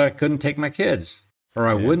because I couldn't take my kids or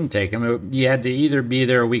I wouldn't take them. You had to either be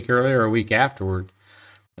there a week earlier or a week afterward.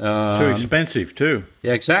 Too expensive, too.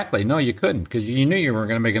 Yeah, exactly. No, you couldn't because you knew you weren't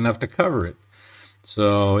going to make enough to cover it.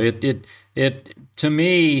 So it to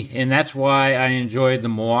me, and that's why I enjoyed the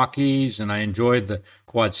Milwaukees and I enjoyed the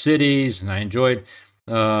Quad Cities and I enjoyed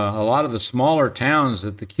a lot of the smaller towns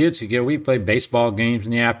that the kids could get. We played baseball games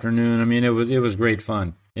in the afternoon. I mean, it was great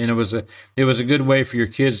fun, and it was a good way for your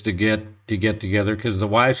kids to get together because the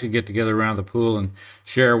wives could get together around the pool and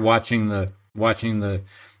share watching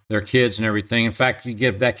their kids and everything. In fact, you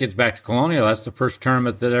get that kids back to Colonial. That's the first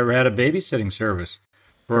tournament that ever had a babysitting service.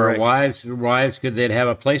 For our wives they'd have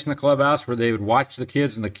a place in the clubhouse where they would watch the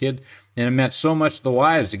kids and and it meant so much to the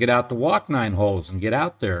wives to get out to walk 9 holes and get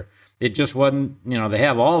out there. It just wasn't, they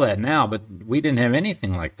have all that now, but we didn't have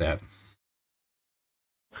anything like that.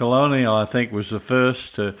 Colonial, I think, was the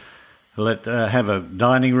first to have a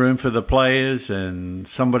dining room for the players and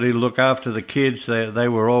somebody to look after the kids. They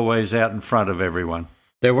were always out in front of everyone.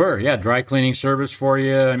 They were, yeah, dry cleaning service for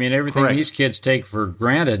you. I mean, everything these kids take for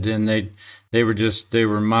granted, and they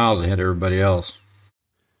were miles ahead of everybody else.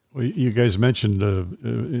 Well, you guys mentioned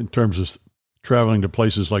in terms of traveling to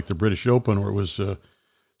places like the British Open, where it was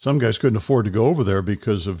some guys couldn't afford to go over there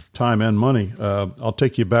because of time and money. I'll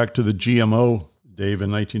take you back to the GMO, Dave,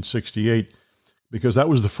 in 1968, because that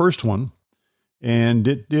was the first one, and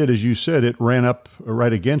it did, as you said, it ran up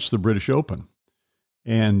right against the British Open,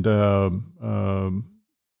 and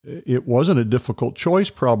it wasn't a difficult choice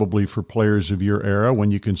probably for players of your era when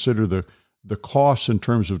you consider the costs in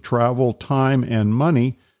terms of travel, time, and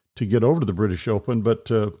money to get over to the British Open. But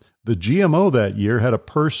the GMO that year had a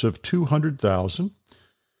purse of $200,000.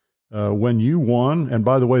 When you won, and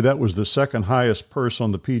by the way, that was the second highest purse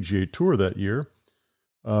on the PGA Tour that year.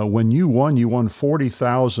 When you won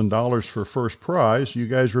 $40,000 for first prize. You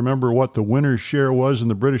guys remember what the winner's share was in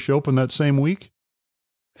the British Open that same week?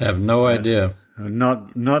 I have no idea.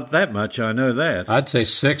 Not that much. I know that. I'd say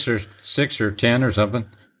 6 or 10 or something.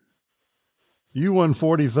 You won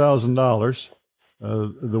 $40,000.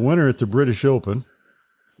 The winner at the British Open,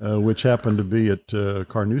 which happened to be at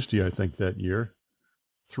Carnoustie, I think, that year,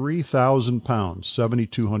 £3,000,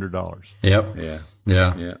 $7,200. Yep.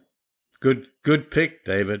 Yeah. Good pick,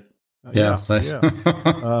 David. Yeah.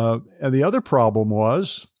 And the other problem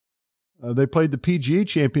was they played the PGA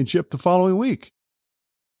Championship the following week.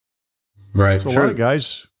 Right. So a lot of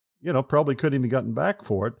guys, probably couldn't even gotten back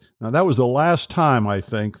for it. Now, that was the last time, I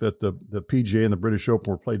think, that the PGA and the British Open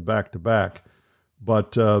were played back to back.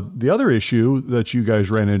 But the other issue that you guys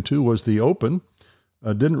ran into was the Open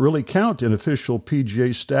didn't really count in official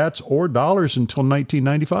PGA stats or dollars until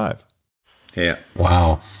 1995. Yeah.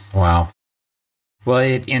 Wow. Well,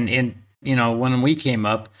 when we came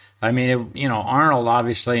up, I mean, Arnold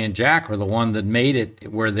obviously and Jack were the one that made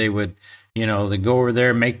it where they would, they go over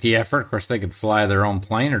there, make the effort. Of course, they could fly their own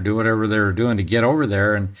plane or do whatever they were doing to get over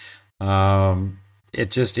there, and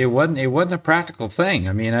it wasn't a practical thing.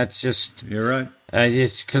 I mean, that's just you're right.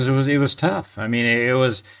 It's because it was tough. I mean,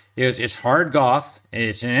 it's hard golf.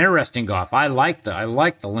 It's an interesting golf. I like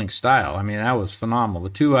the link style. I mean, that was phenomenal. The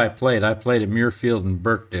two I played at Muirfield and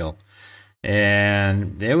Birkdale,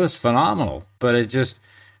 and it was phenomenal. But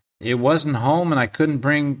it wasn't home, and I couldn't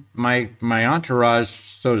bring my entourage,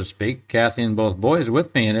 so to speak, Kathy and both boys,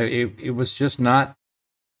 with me, and it was just not.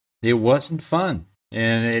 It wasn't fun,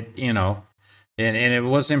 and and it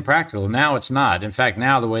was impractical. Now it's not. In fact,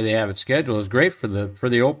 now the way they have it scheduled is great for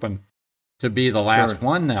the Open to be the last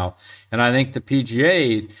one now, and I think the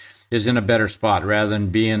PGA is in a better spot rather than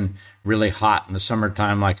being really hot in the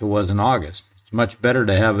summertime like it was in August. It's much better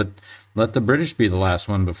to have it. Let the British be the last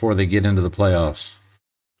one before they get into the playoffs.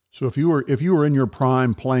 So if you were in your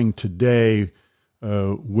prime playing today,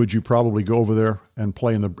 would you probably go over there and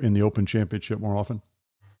play in the Open Championship more often?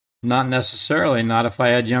 Not necessarily. Not if I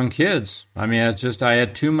had young kids. I mean, it's just I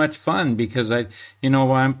had too much fun because when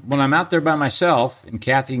I'm out there by myself, and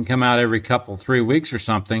Kathy can come out every 3 weeks or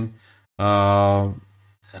something. I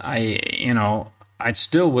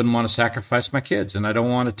still wouldn't want to sacrifice my kids, and I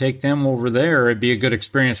don't want to take them over there. It'd be a good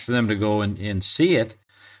experience for them to go and see it.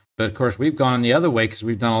 But, of course, we've gone the other way because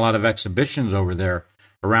we've done a lot of exhibitions over there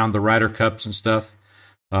around the Ryder Cups and stuff.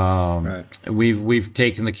 Right. We've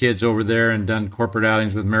taken the kids over there and done corporate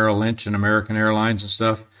outings with Merrill Lynch and American Airlines and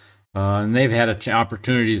stuff. And they've had an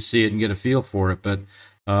opportunity to see it and get a feel for it. But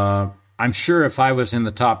I'm sure if I was in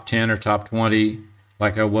the top 10 or top 20,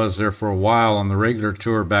 like I was there for a while on the regular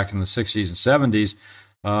tour back in the 60s and 70s,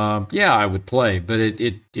 I would play. But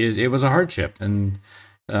it was a hardship. And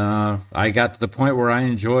I got to the point where I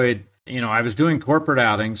enjoyed, I was doing corporate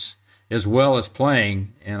outings as well as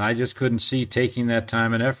playing, and I just couldn't see taking that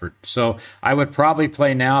time and effort. So I would probably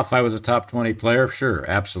play now if I was a top 20 player, sure,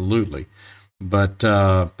 absolutely. But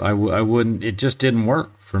I wouldn't, it just didn't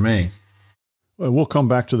work for me. We'll come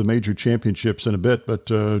back to the major championships in a bit, but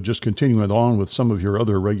just continuing on with some of your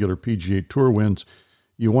other regular PGA Tour wins.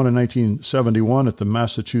 You won in 1971 at the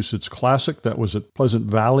Massachusetts Classic. That was at Pleasant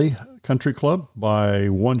Valley Country Club by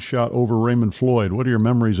one shot over Raymond Floyd. What are your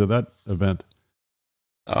memories of that event?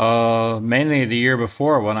 Mainly the year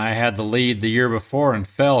before when I had the lead the year before and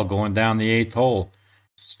fell going down the 8th hole.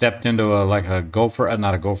 Stepped into a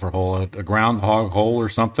groundhog hole or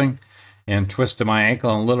something, and twisted my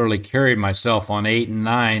ankle and literally carried myself on 8 and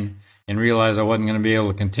 9 and realized I wasn't going to be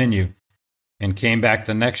able to continue. And came back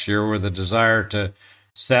the next year with a desire to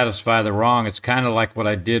satisfy the wrong. It's kind of like what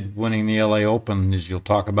I did winning the LA Open, as you'll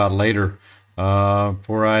talk about later,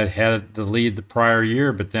 where I had the lead the prior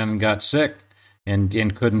year, but then got sick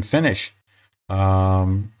and couldn't finish.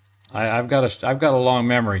 I've got a long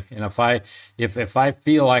memory, and if I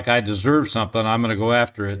feel like I deserve something, I'm going to go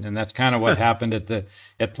after it, and that's kind of what happened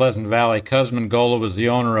at Pleasant Valley. Cusman Gola was the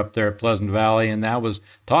owner up there at Pleasant Valley, and that was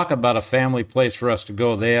talk about a family place for us to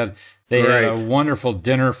go. They had a wonderful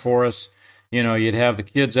dinner for us. You'd have the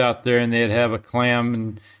kids out there, and they'd have a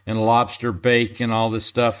clam and lobster bake and all this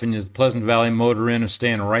stuff, and the Pleasant Valley Motor Inn is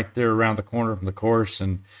staying right there around the corner from the course,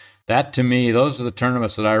 and that, to me, those are the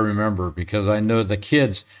tournaments that I remember because I know the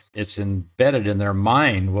kids, it's embedded in their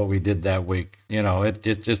mind what we did that week.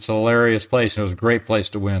 It's a hilarious place. It was a great place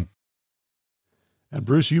to win. And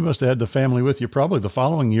Bruce, you must have had the family with you probably the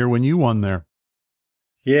following year when you won there.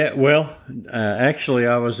 Yeah, well, actually,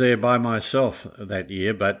 I was there by myself that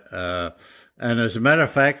year, but and as a matter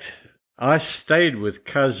of fact, I stayed with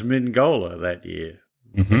Cusman Gola that year,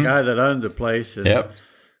 the guy that owned the place. And, yep.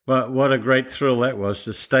 Well, what a great thrill that was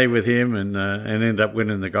to stay with him and end up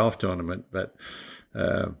winning the golf tournament. But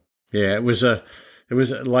it was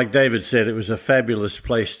like David said, it was a fabulous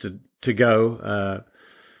place to go.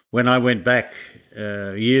 When I went back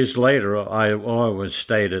years later, I always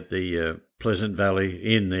stayed at the Pleasant Valley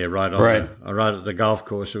Inn there, right at the golf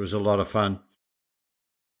course. It was a lot of fun.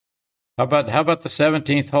 How about the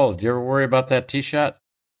 17th hole? Did you ever worry about that tee shot?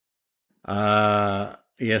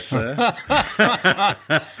 Yes, sir.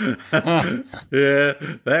 Yeah,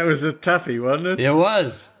 that was a toughie, wasn't it? It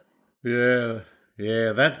was. Yeah.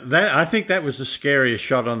 That I think that was the scariest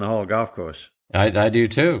shot on the whole golf course. I do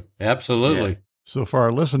too. Absolutely. Yeah. So for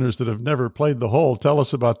our listeners that have never played the hole, tell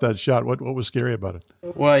us about that shot. What was scary about it?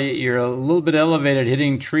 Well, you're a little bit elevated,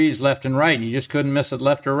 hitting trees left and right, and you just couldn't miss it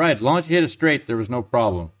left or right. As long as you hit it straight, there was no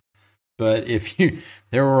problem. But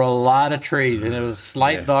there were a lot of trees, and it was a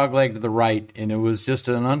slight dogleg to the right, and it was just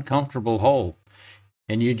an uncomfortable hole.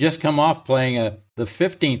 And you just come off playing the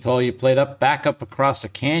 15th hole. You played back up across a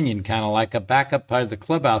canyon, kind of like a backup part of the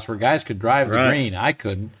clubhouse where guys could drive the green. I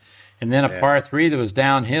couldn't. And then a par 3 that was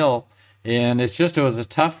downhill, and it was a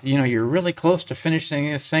tough. You're really close to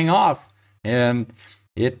finishing this thing off, and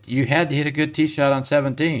you had to hit a good tee shot on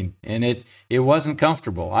 17, and it wasn't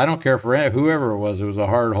comfortable. I don't care for whoever it was a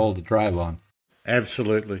hard hole to drive on.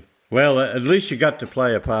 Absolutely. Well, at least you got to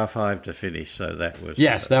play a par 5 to finish, so that was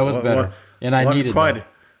that was better, and I needed that.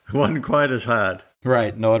 Wasn't quite as hard.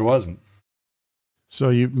 Right? No, it wasn't. So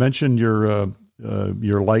you mentioned your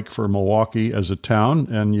like for Milwaukee as a town,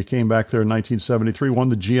 and you came back there in 1973, won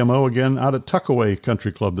the GMO again out at Tuckaway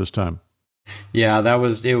Country Club this time. Yeah,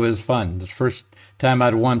 it was fun. The first time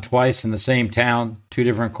I'd won twice in the same town, 2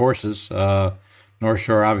 different courses. North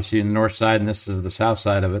Shore, obviously, in the north side, and this is the south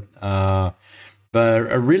side of it.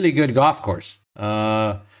 But a really good golf course.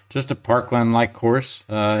 Just a parkland-like course.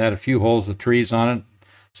 Had a few holes with trees on it,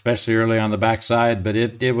 especially early on the backside. But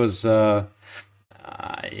it was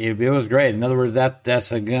it was great. In other words,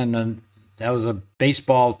 that's again that was a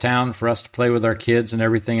baseball town for us to play with our kids and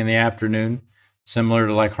everything in the afternoon, similar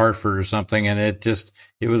to like Hartford or something. And it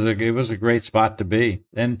was a great spot to be.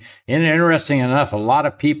 And interesting enough, a lot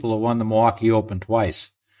of people have won the Milwaukee Open twice.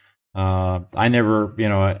 I never,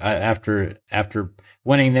 after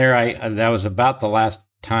winning there, that was about the last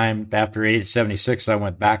time after age 76 I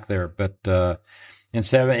went back there. But in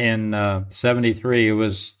 73, it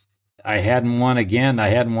was. I hadn't won again. I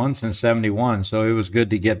hadn't won since 71, so it was good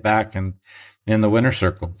to get back in the winner's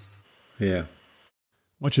circle. Yeah.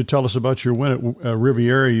 Why don't you tell us about your win at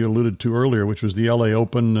Riviera you alluded to earlier, which was the L.A.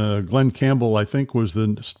 Open. Glenn Campbell, I think, was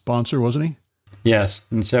the sponsor, wasn't he? Yes,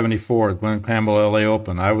 in 74, Glenn Campbell L.A.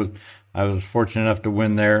 Open. I was fortunate enough to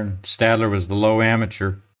win there. Stadler was the low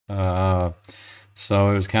amateur, so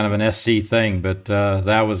it was kind of an SC thing. But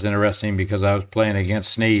that was interesting because I was playing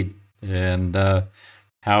against Snead, and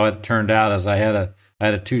how it turned out is I had a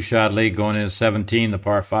 2-shot lead going into 17, the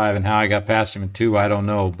par 5, and how I got past him in 2, I don't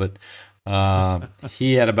know. But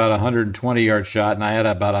he had about a 120-yard shot, and I had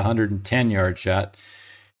about a 110-yard shot.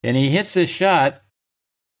 And he hits this shot,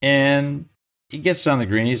 and he gets on the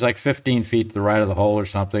green. He's like 15 feet to the right of the hole or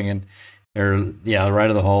something, the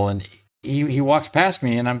right of the hole. And he walks past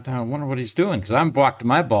me, and I wonder what he's doing because I'm blocked to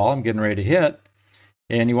my ball. I'm getting ready to hit.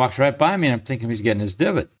 And he walks right by me, and I'm thinking he's getting his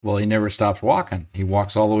divot. Well, he never stops walking. He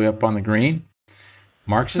walks all the way up on the green,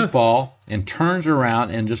 marks his ball, and turns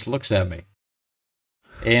around and just looks at me.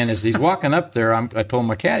 And as he's walking up there, I told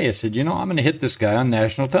my caddy, I said, I'm going to hit this guy on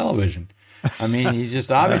national television. I mean, he's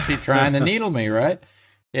just obviously trying to needle me, right?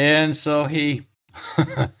 And so he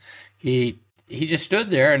just stood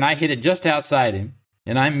there, and I hit it just outside him,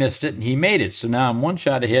 and I missed it, and he made it. So now I'm 1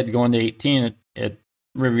 shot ahead going to 18 at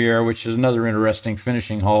Riviera, which is another interesting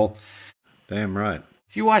finishing hole. Damn right.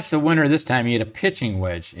 If you watch the winner this time, he hit a pitching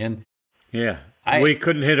wedge. And yeah, we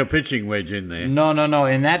couldn't hit a pitching wedge in there. No.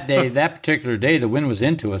 In that particular day, the wind was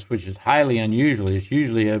into us, which is highly unusual. It's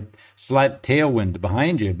usually a slight tailwind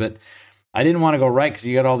behind you. But I didn't want to go right because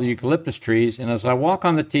you got all the eucalyptus trees. And as I walk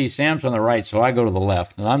on the tee, Sam's on the right, so I go to the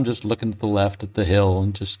left. And I'm just looking to the left at the hill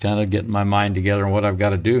and just kind of getting my mind together on what I've got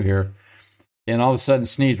to do here. And all of a sudden,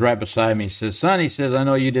 Snead's right beside me. He says, son, he says, I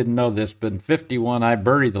know you didn't know this, but in 51, I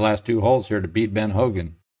birdied the last 2 holes here to beat Ben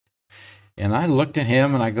Hogan. And I looked at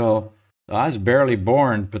him and I go, I was barely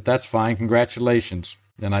born, but that's fine. Congratulations.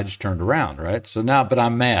 And I just turned around, right? So now, but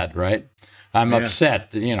I'm mad, right? I'm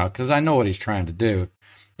upset, because I know what he's trying to do.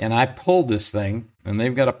 And I pulled this thing, and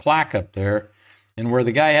they've got a plaque up there. And where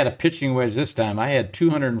the guy had a pitching wedge this time, I had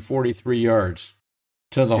 243 yards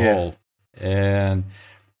to the hole. And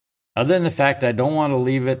other than the fact I don't want to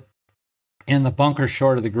leave it in the bunker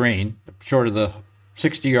short of the green, short of the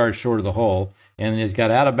 60 yards short of the hole, and it's got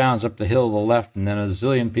out of bounds up the hill to the left and then a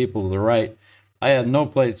zillion people to the right. I had no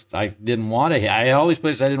place I didn't want to hit. I had all these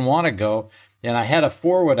places I didn't want to go, and I had a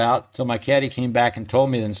forward out till my caddy came back and told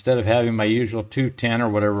me that instead of having my usual 210 or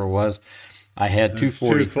whatever it was, I had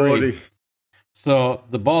 243. So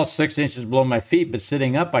the ball's 6 inches below my feet, but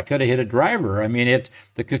sitting up, I could have hit a driver. I mean,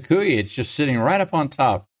 the Kikuyu, it's just sitting right up on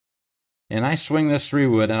top. And I swing this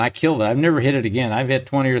 3-wood, and I killed it. I've never hit it again. I've hit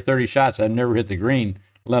 20 or 30 shots. I've never hit the green,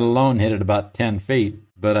 let alone hit it about 10 feet.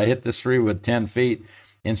 But I hit this 3-wood 10 feet.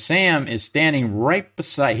 And Sam is standing right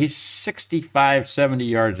beside. He's 65, 70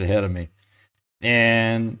 yards ahead of me.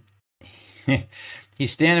 And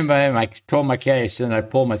he's standing by him. I told my caddy, I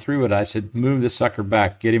pulled my 3-wood. I said, move this sucker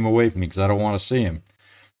back. Get him away from me because I don't want to see him.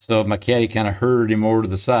 So my caddy kind of herded him over to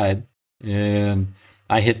the side. And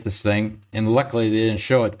I hit this thing, and luckily they didn't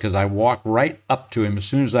show it because I walked right up to him as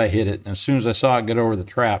soon as I hit it, and as soon as I saw it get over the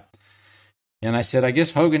trap. And I said, I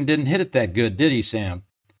guess Hogan didn't hit it that good, did he, Sam?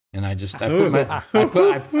 And I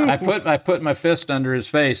put my fist under his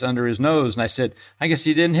face, under his nose, and I said, I guess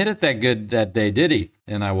he didn't hit it that good that day, did he?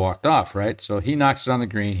 And I walked off, right? So he knocks it on the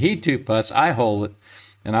green. He 2-putts, I hold it,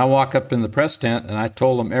 and I walk up in the press tent, and I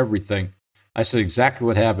told him everything. I said exactly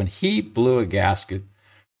what happened. He blew a gasket.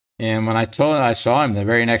 And when I saw him the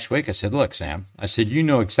very next week, I said, look, Sam, I said, you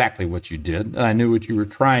know exactly what you did. And I knew what you were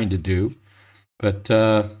trying to do. But,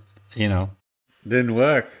 didn't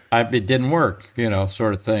work. It didn't work,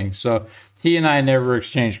 sort of thing. So he and I never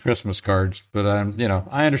exchanged Christmas cards. But,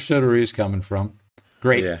 I understood where he was coming from.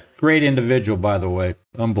 Great individual, by the way.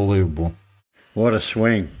 Unbelievable. What a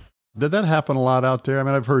swing. Did that happen a lot out there? I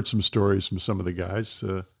mean, I've heard some stories from some of the guys.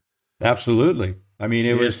 Absolutely. I mean,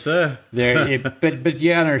 it was sir. there. But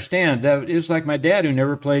you understand that it was like my dad who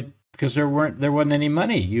never played because there wasn't any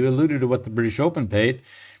money. You alluded to what the British Open paid,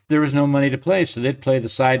 there was no money to play. So they'd play the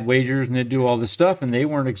side wagers and they'd do all this stuff, and they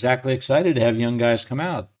weren't exactly excited to have young guys come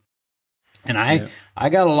out. And I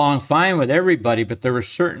got along fine with everybody, but there were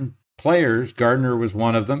certain players. Gardner was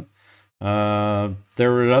one of them.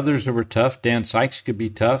 There were others that were tough. Dan Sykes could be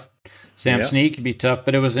tough. Sam Snead could be tough.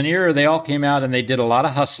 But it was an era they all came out and they did a lot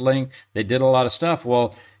of hustling. They did a lot of stuff.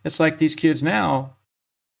 Well, it's like these kids now,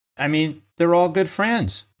 I mean, they're all good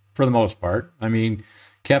friends for the most part. I mean,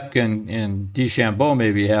 Koepka and DeChambeau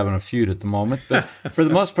may be having a feud at the moment. But for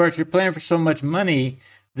the most part, you're playing for so much money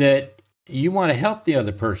that you want to help the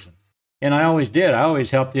other person. And I always did. I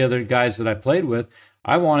always helped the other guys that I played with.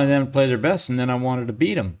 I wanted them to play their best, and then I wanted to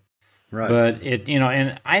beat them. Right. But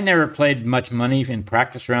and I never played much money in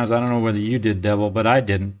practice rounds. I don't know whether you did, Devil, but I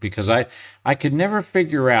didn't, because I could never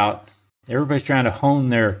figure out. Everybody's trying to hone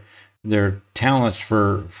their talents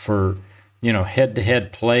for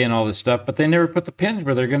head-to-head play and all this stuff, but they never put the pins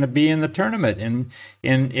where they're going to be in the tournament.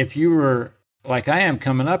 And if you were like I am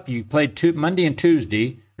coming up, you played Monday and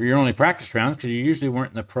Tuesday, or your only practice rounds, because you usually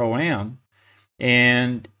weren't in the Pro-Am.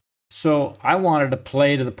 And so I wanted to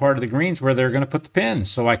play to the part of the greens where they're going to put the pins,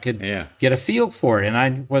 so I could get a feel for it.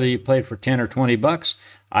 And whether you played for $10 or $20,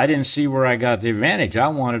 I didn't see where I got the advantage. I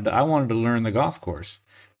wanted to learn the golf course.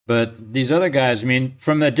 But these other guys, I mean,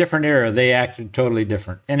 from the different era, they acted totally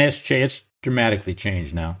different, and it's dramatically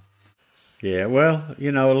changed now. Yeah, well,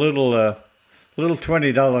 a little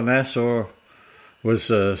 $20 Nassau was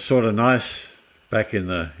sort of nice back in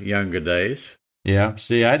the younger days. Yeah.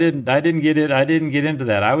 See, I didn't get it. I didn't get into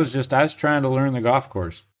that. I was trying to learn the golf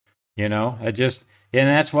course, and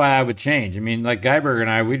that's why I would change. I mean, like Geiberger and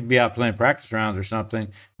I, we'd be out playing practice rounds or something.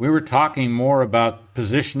 We were talking more about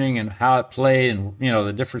positioning and how it played, and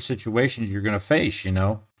the different situations you're going to face.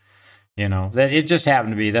 That it just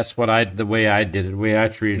happened to be that's the way I did it, the way I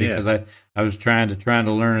treated it, because I was trying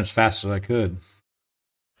to learn as fast as I could.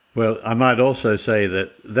 Well, I might also say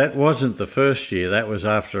that wasn't the first year. That was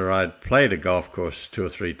after I'd played a golf course 2 or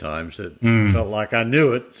 3 times. It felt like I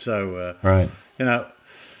knew it. So, right.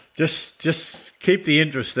 Just keep the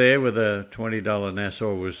interest there with a $20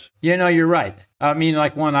 Nassau was. You're right. I mean,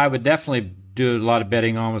 like one I would definitely do a lot of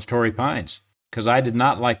betting on was Torrey Pines, because I did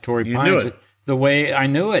not like Torrey Pines the way I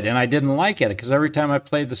knew it, and I didn't like it, because every time I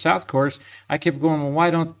played the South Course, I kept going, well,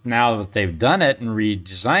 why don't, now that they've done it and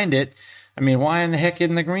redesigned it, I mean, why in the heck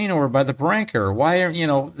isn't the green over by the Branker? Why are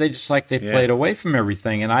they just like they played away from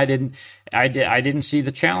everything, and I didn't see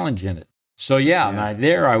the challenge in it. So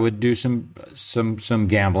I would do some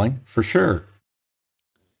gambling for sure.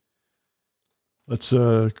 Let's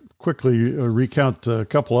quickly recount a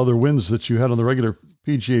couple other wins that you had on the regular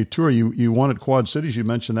PGA Tour. You won at Quad Cities. You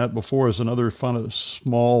mentioned that before as another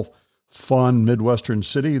small, fun Midwestern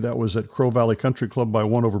city. That was at Crow Valley Country Club by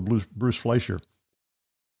 1 over Bruce Fleischer.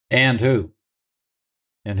 And who?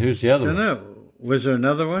 And who's the other one? I don't know. Was there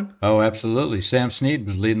another one? Oh, absolutely. Sam Snead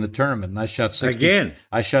was leading the tournament, and I shot 60. Again?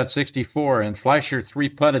 I shot 64, and Fleischer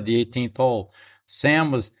 3-putted the 18th hole.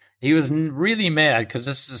 Sam was really mad because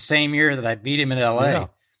this is the same year that I beat him in L.A. Yeah.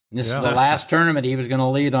 And this is the last tournament he was going to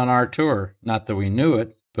lead on our tour. Not that we knew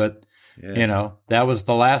it, but, that was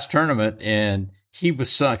the last tournament, and he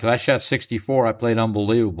was because I shot 64. I played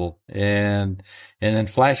unbelievable. And then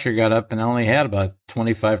Fleischer got up and only had about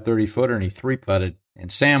 25, 30 footer, and he 3-putted.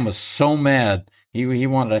 And Sam was so mad. He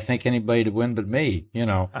wanted, I think, anybody to win but me,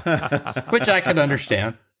 which I could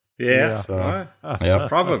understand. Yeah. So,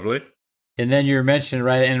 probably. And then you mentioned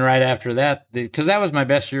right after that, because that was my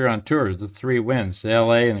best year on tour, the 3 wins, the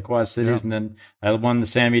L.A. and the Quad Cities. And then I won the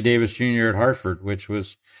Sammy Davis Jr. at Hartford, which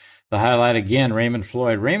was the highlight again, Raymond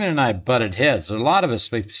Floyd. Raymond and I butted heads. A lot of us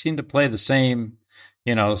seemed to play the same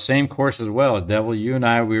course as well. Devil, you and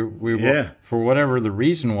I, we were, for whatever the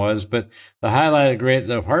reason was, but the highlight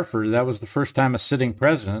of Hartford, that was the first time a sitting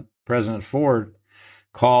President Ford,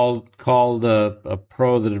 called a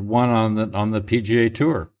pro that had won on the PGA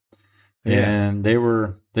Tour. Yeah. And they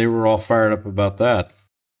were all fired up about that.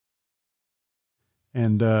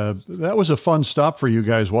 And that was a fun stop for you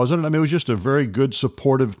guys, wasn't it? I mean, it was just a very good,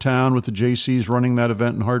 supportive town with the JCs running that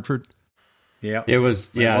event in Hartford. Yeah, it was.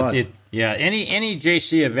 Any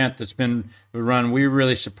JC event that's been run, we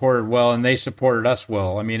really supported well, and they supported us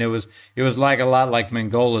well. I mean, it was like a lot like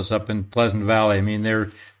Mangola's up in Pleasant Valley. I mean,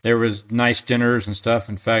 there was nice dinners and stuff.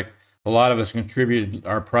 In fact, a lot of us contributed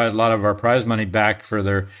a lot of our prize money back for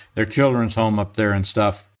their children's home up there and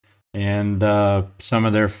stuff, and some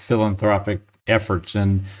of their philanthropic efforts.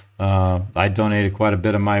 And I donated quite a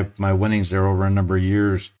bit of my winnings there over a number of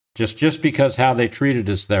years, just because how they treated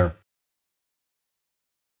us there.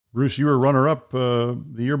 Bruce, you were runner-up the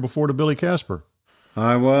year before to Billy Casper.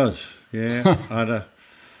 I was, yeah.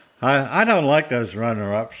 I don't like those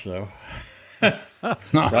runner-ups, though.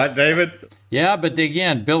 Right, David? Yeah, but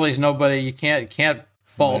again, Billy's nobody. You can't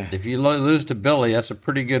fault. If you lose to Billy, that's a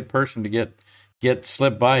pretty good person to get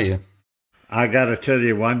slipped by you. I got to tell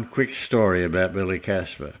you one quick story about Billy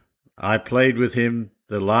Casper. I played with him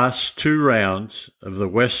the last 2 rounds of the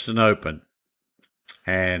Western Open,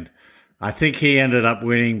 and I think he ended up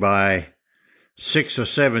winning by 6 or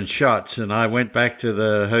 7 shots, and I went back to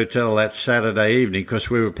the hotel that Saturday evening because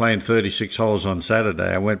we were playing 36 holes on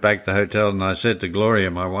Saturday. I went back to the hotel and I said to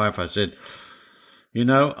Gloria, my wife, I said,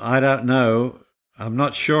 I don't know. I'm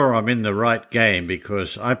not sure I'm in the right game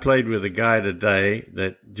because I played with a guy today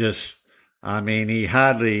that just, he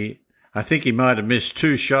hardly, I think he might have missed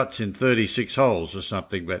 2 shots in 36 holes or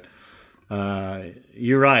something, but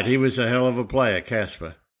you're right. He was a hell of a player,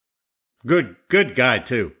 Casper. Good guy,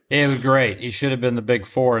 too. It was great. He should have been the big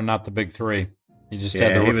 4 and not the big 3. He just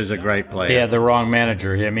had he was a great player. He had the wrong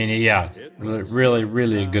manager. Really,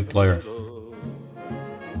 really a good player.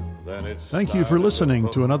 Thank you for listening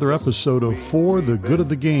to another episode of For the Good of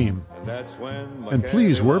the Game. And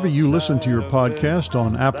please, wherever you listen to your podcast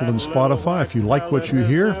on Apple and Spotify, if you like what you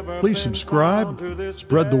hear, please subscribe,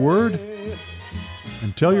 spread the word,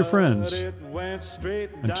 and tell your friends.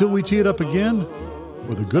 Until we tee it up again,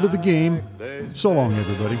 for the good of the game, so long,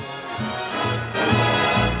 everybody.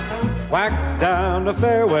 Whack down the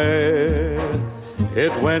fairway,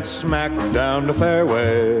 it went smack down the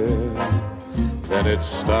fairway. Then it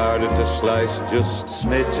started to slice just a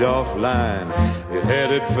smidge off line. It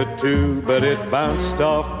headed for 2, but it bounced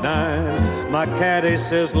off 9. My caddy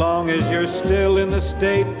says, long as you're still in the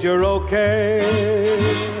state, you're okay.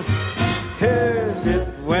 Yes, it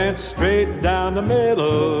went straight down the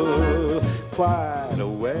middle, quite a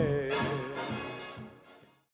way.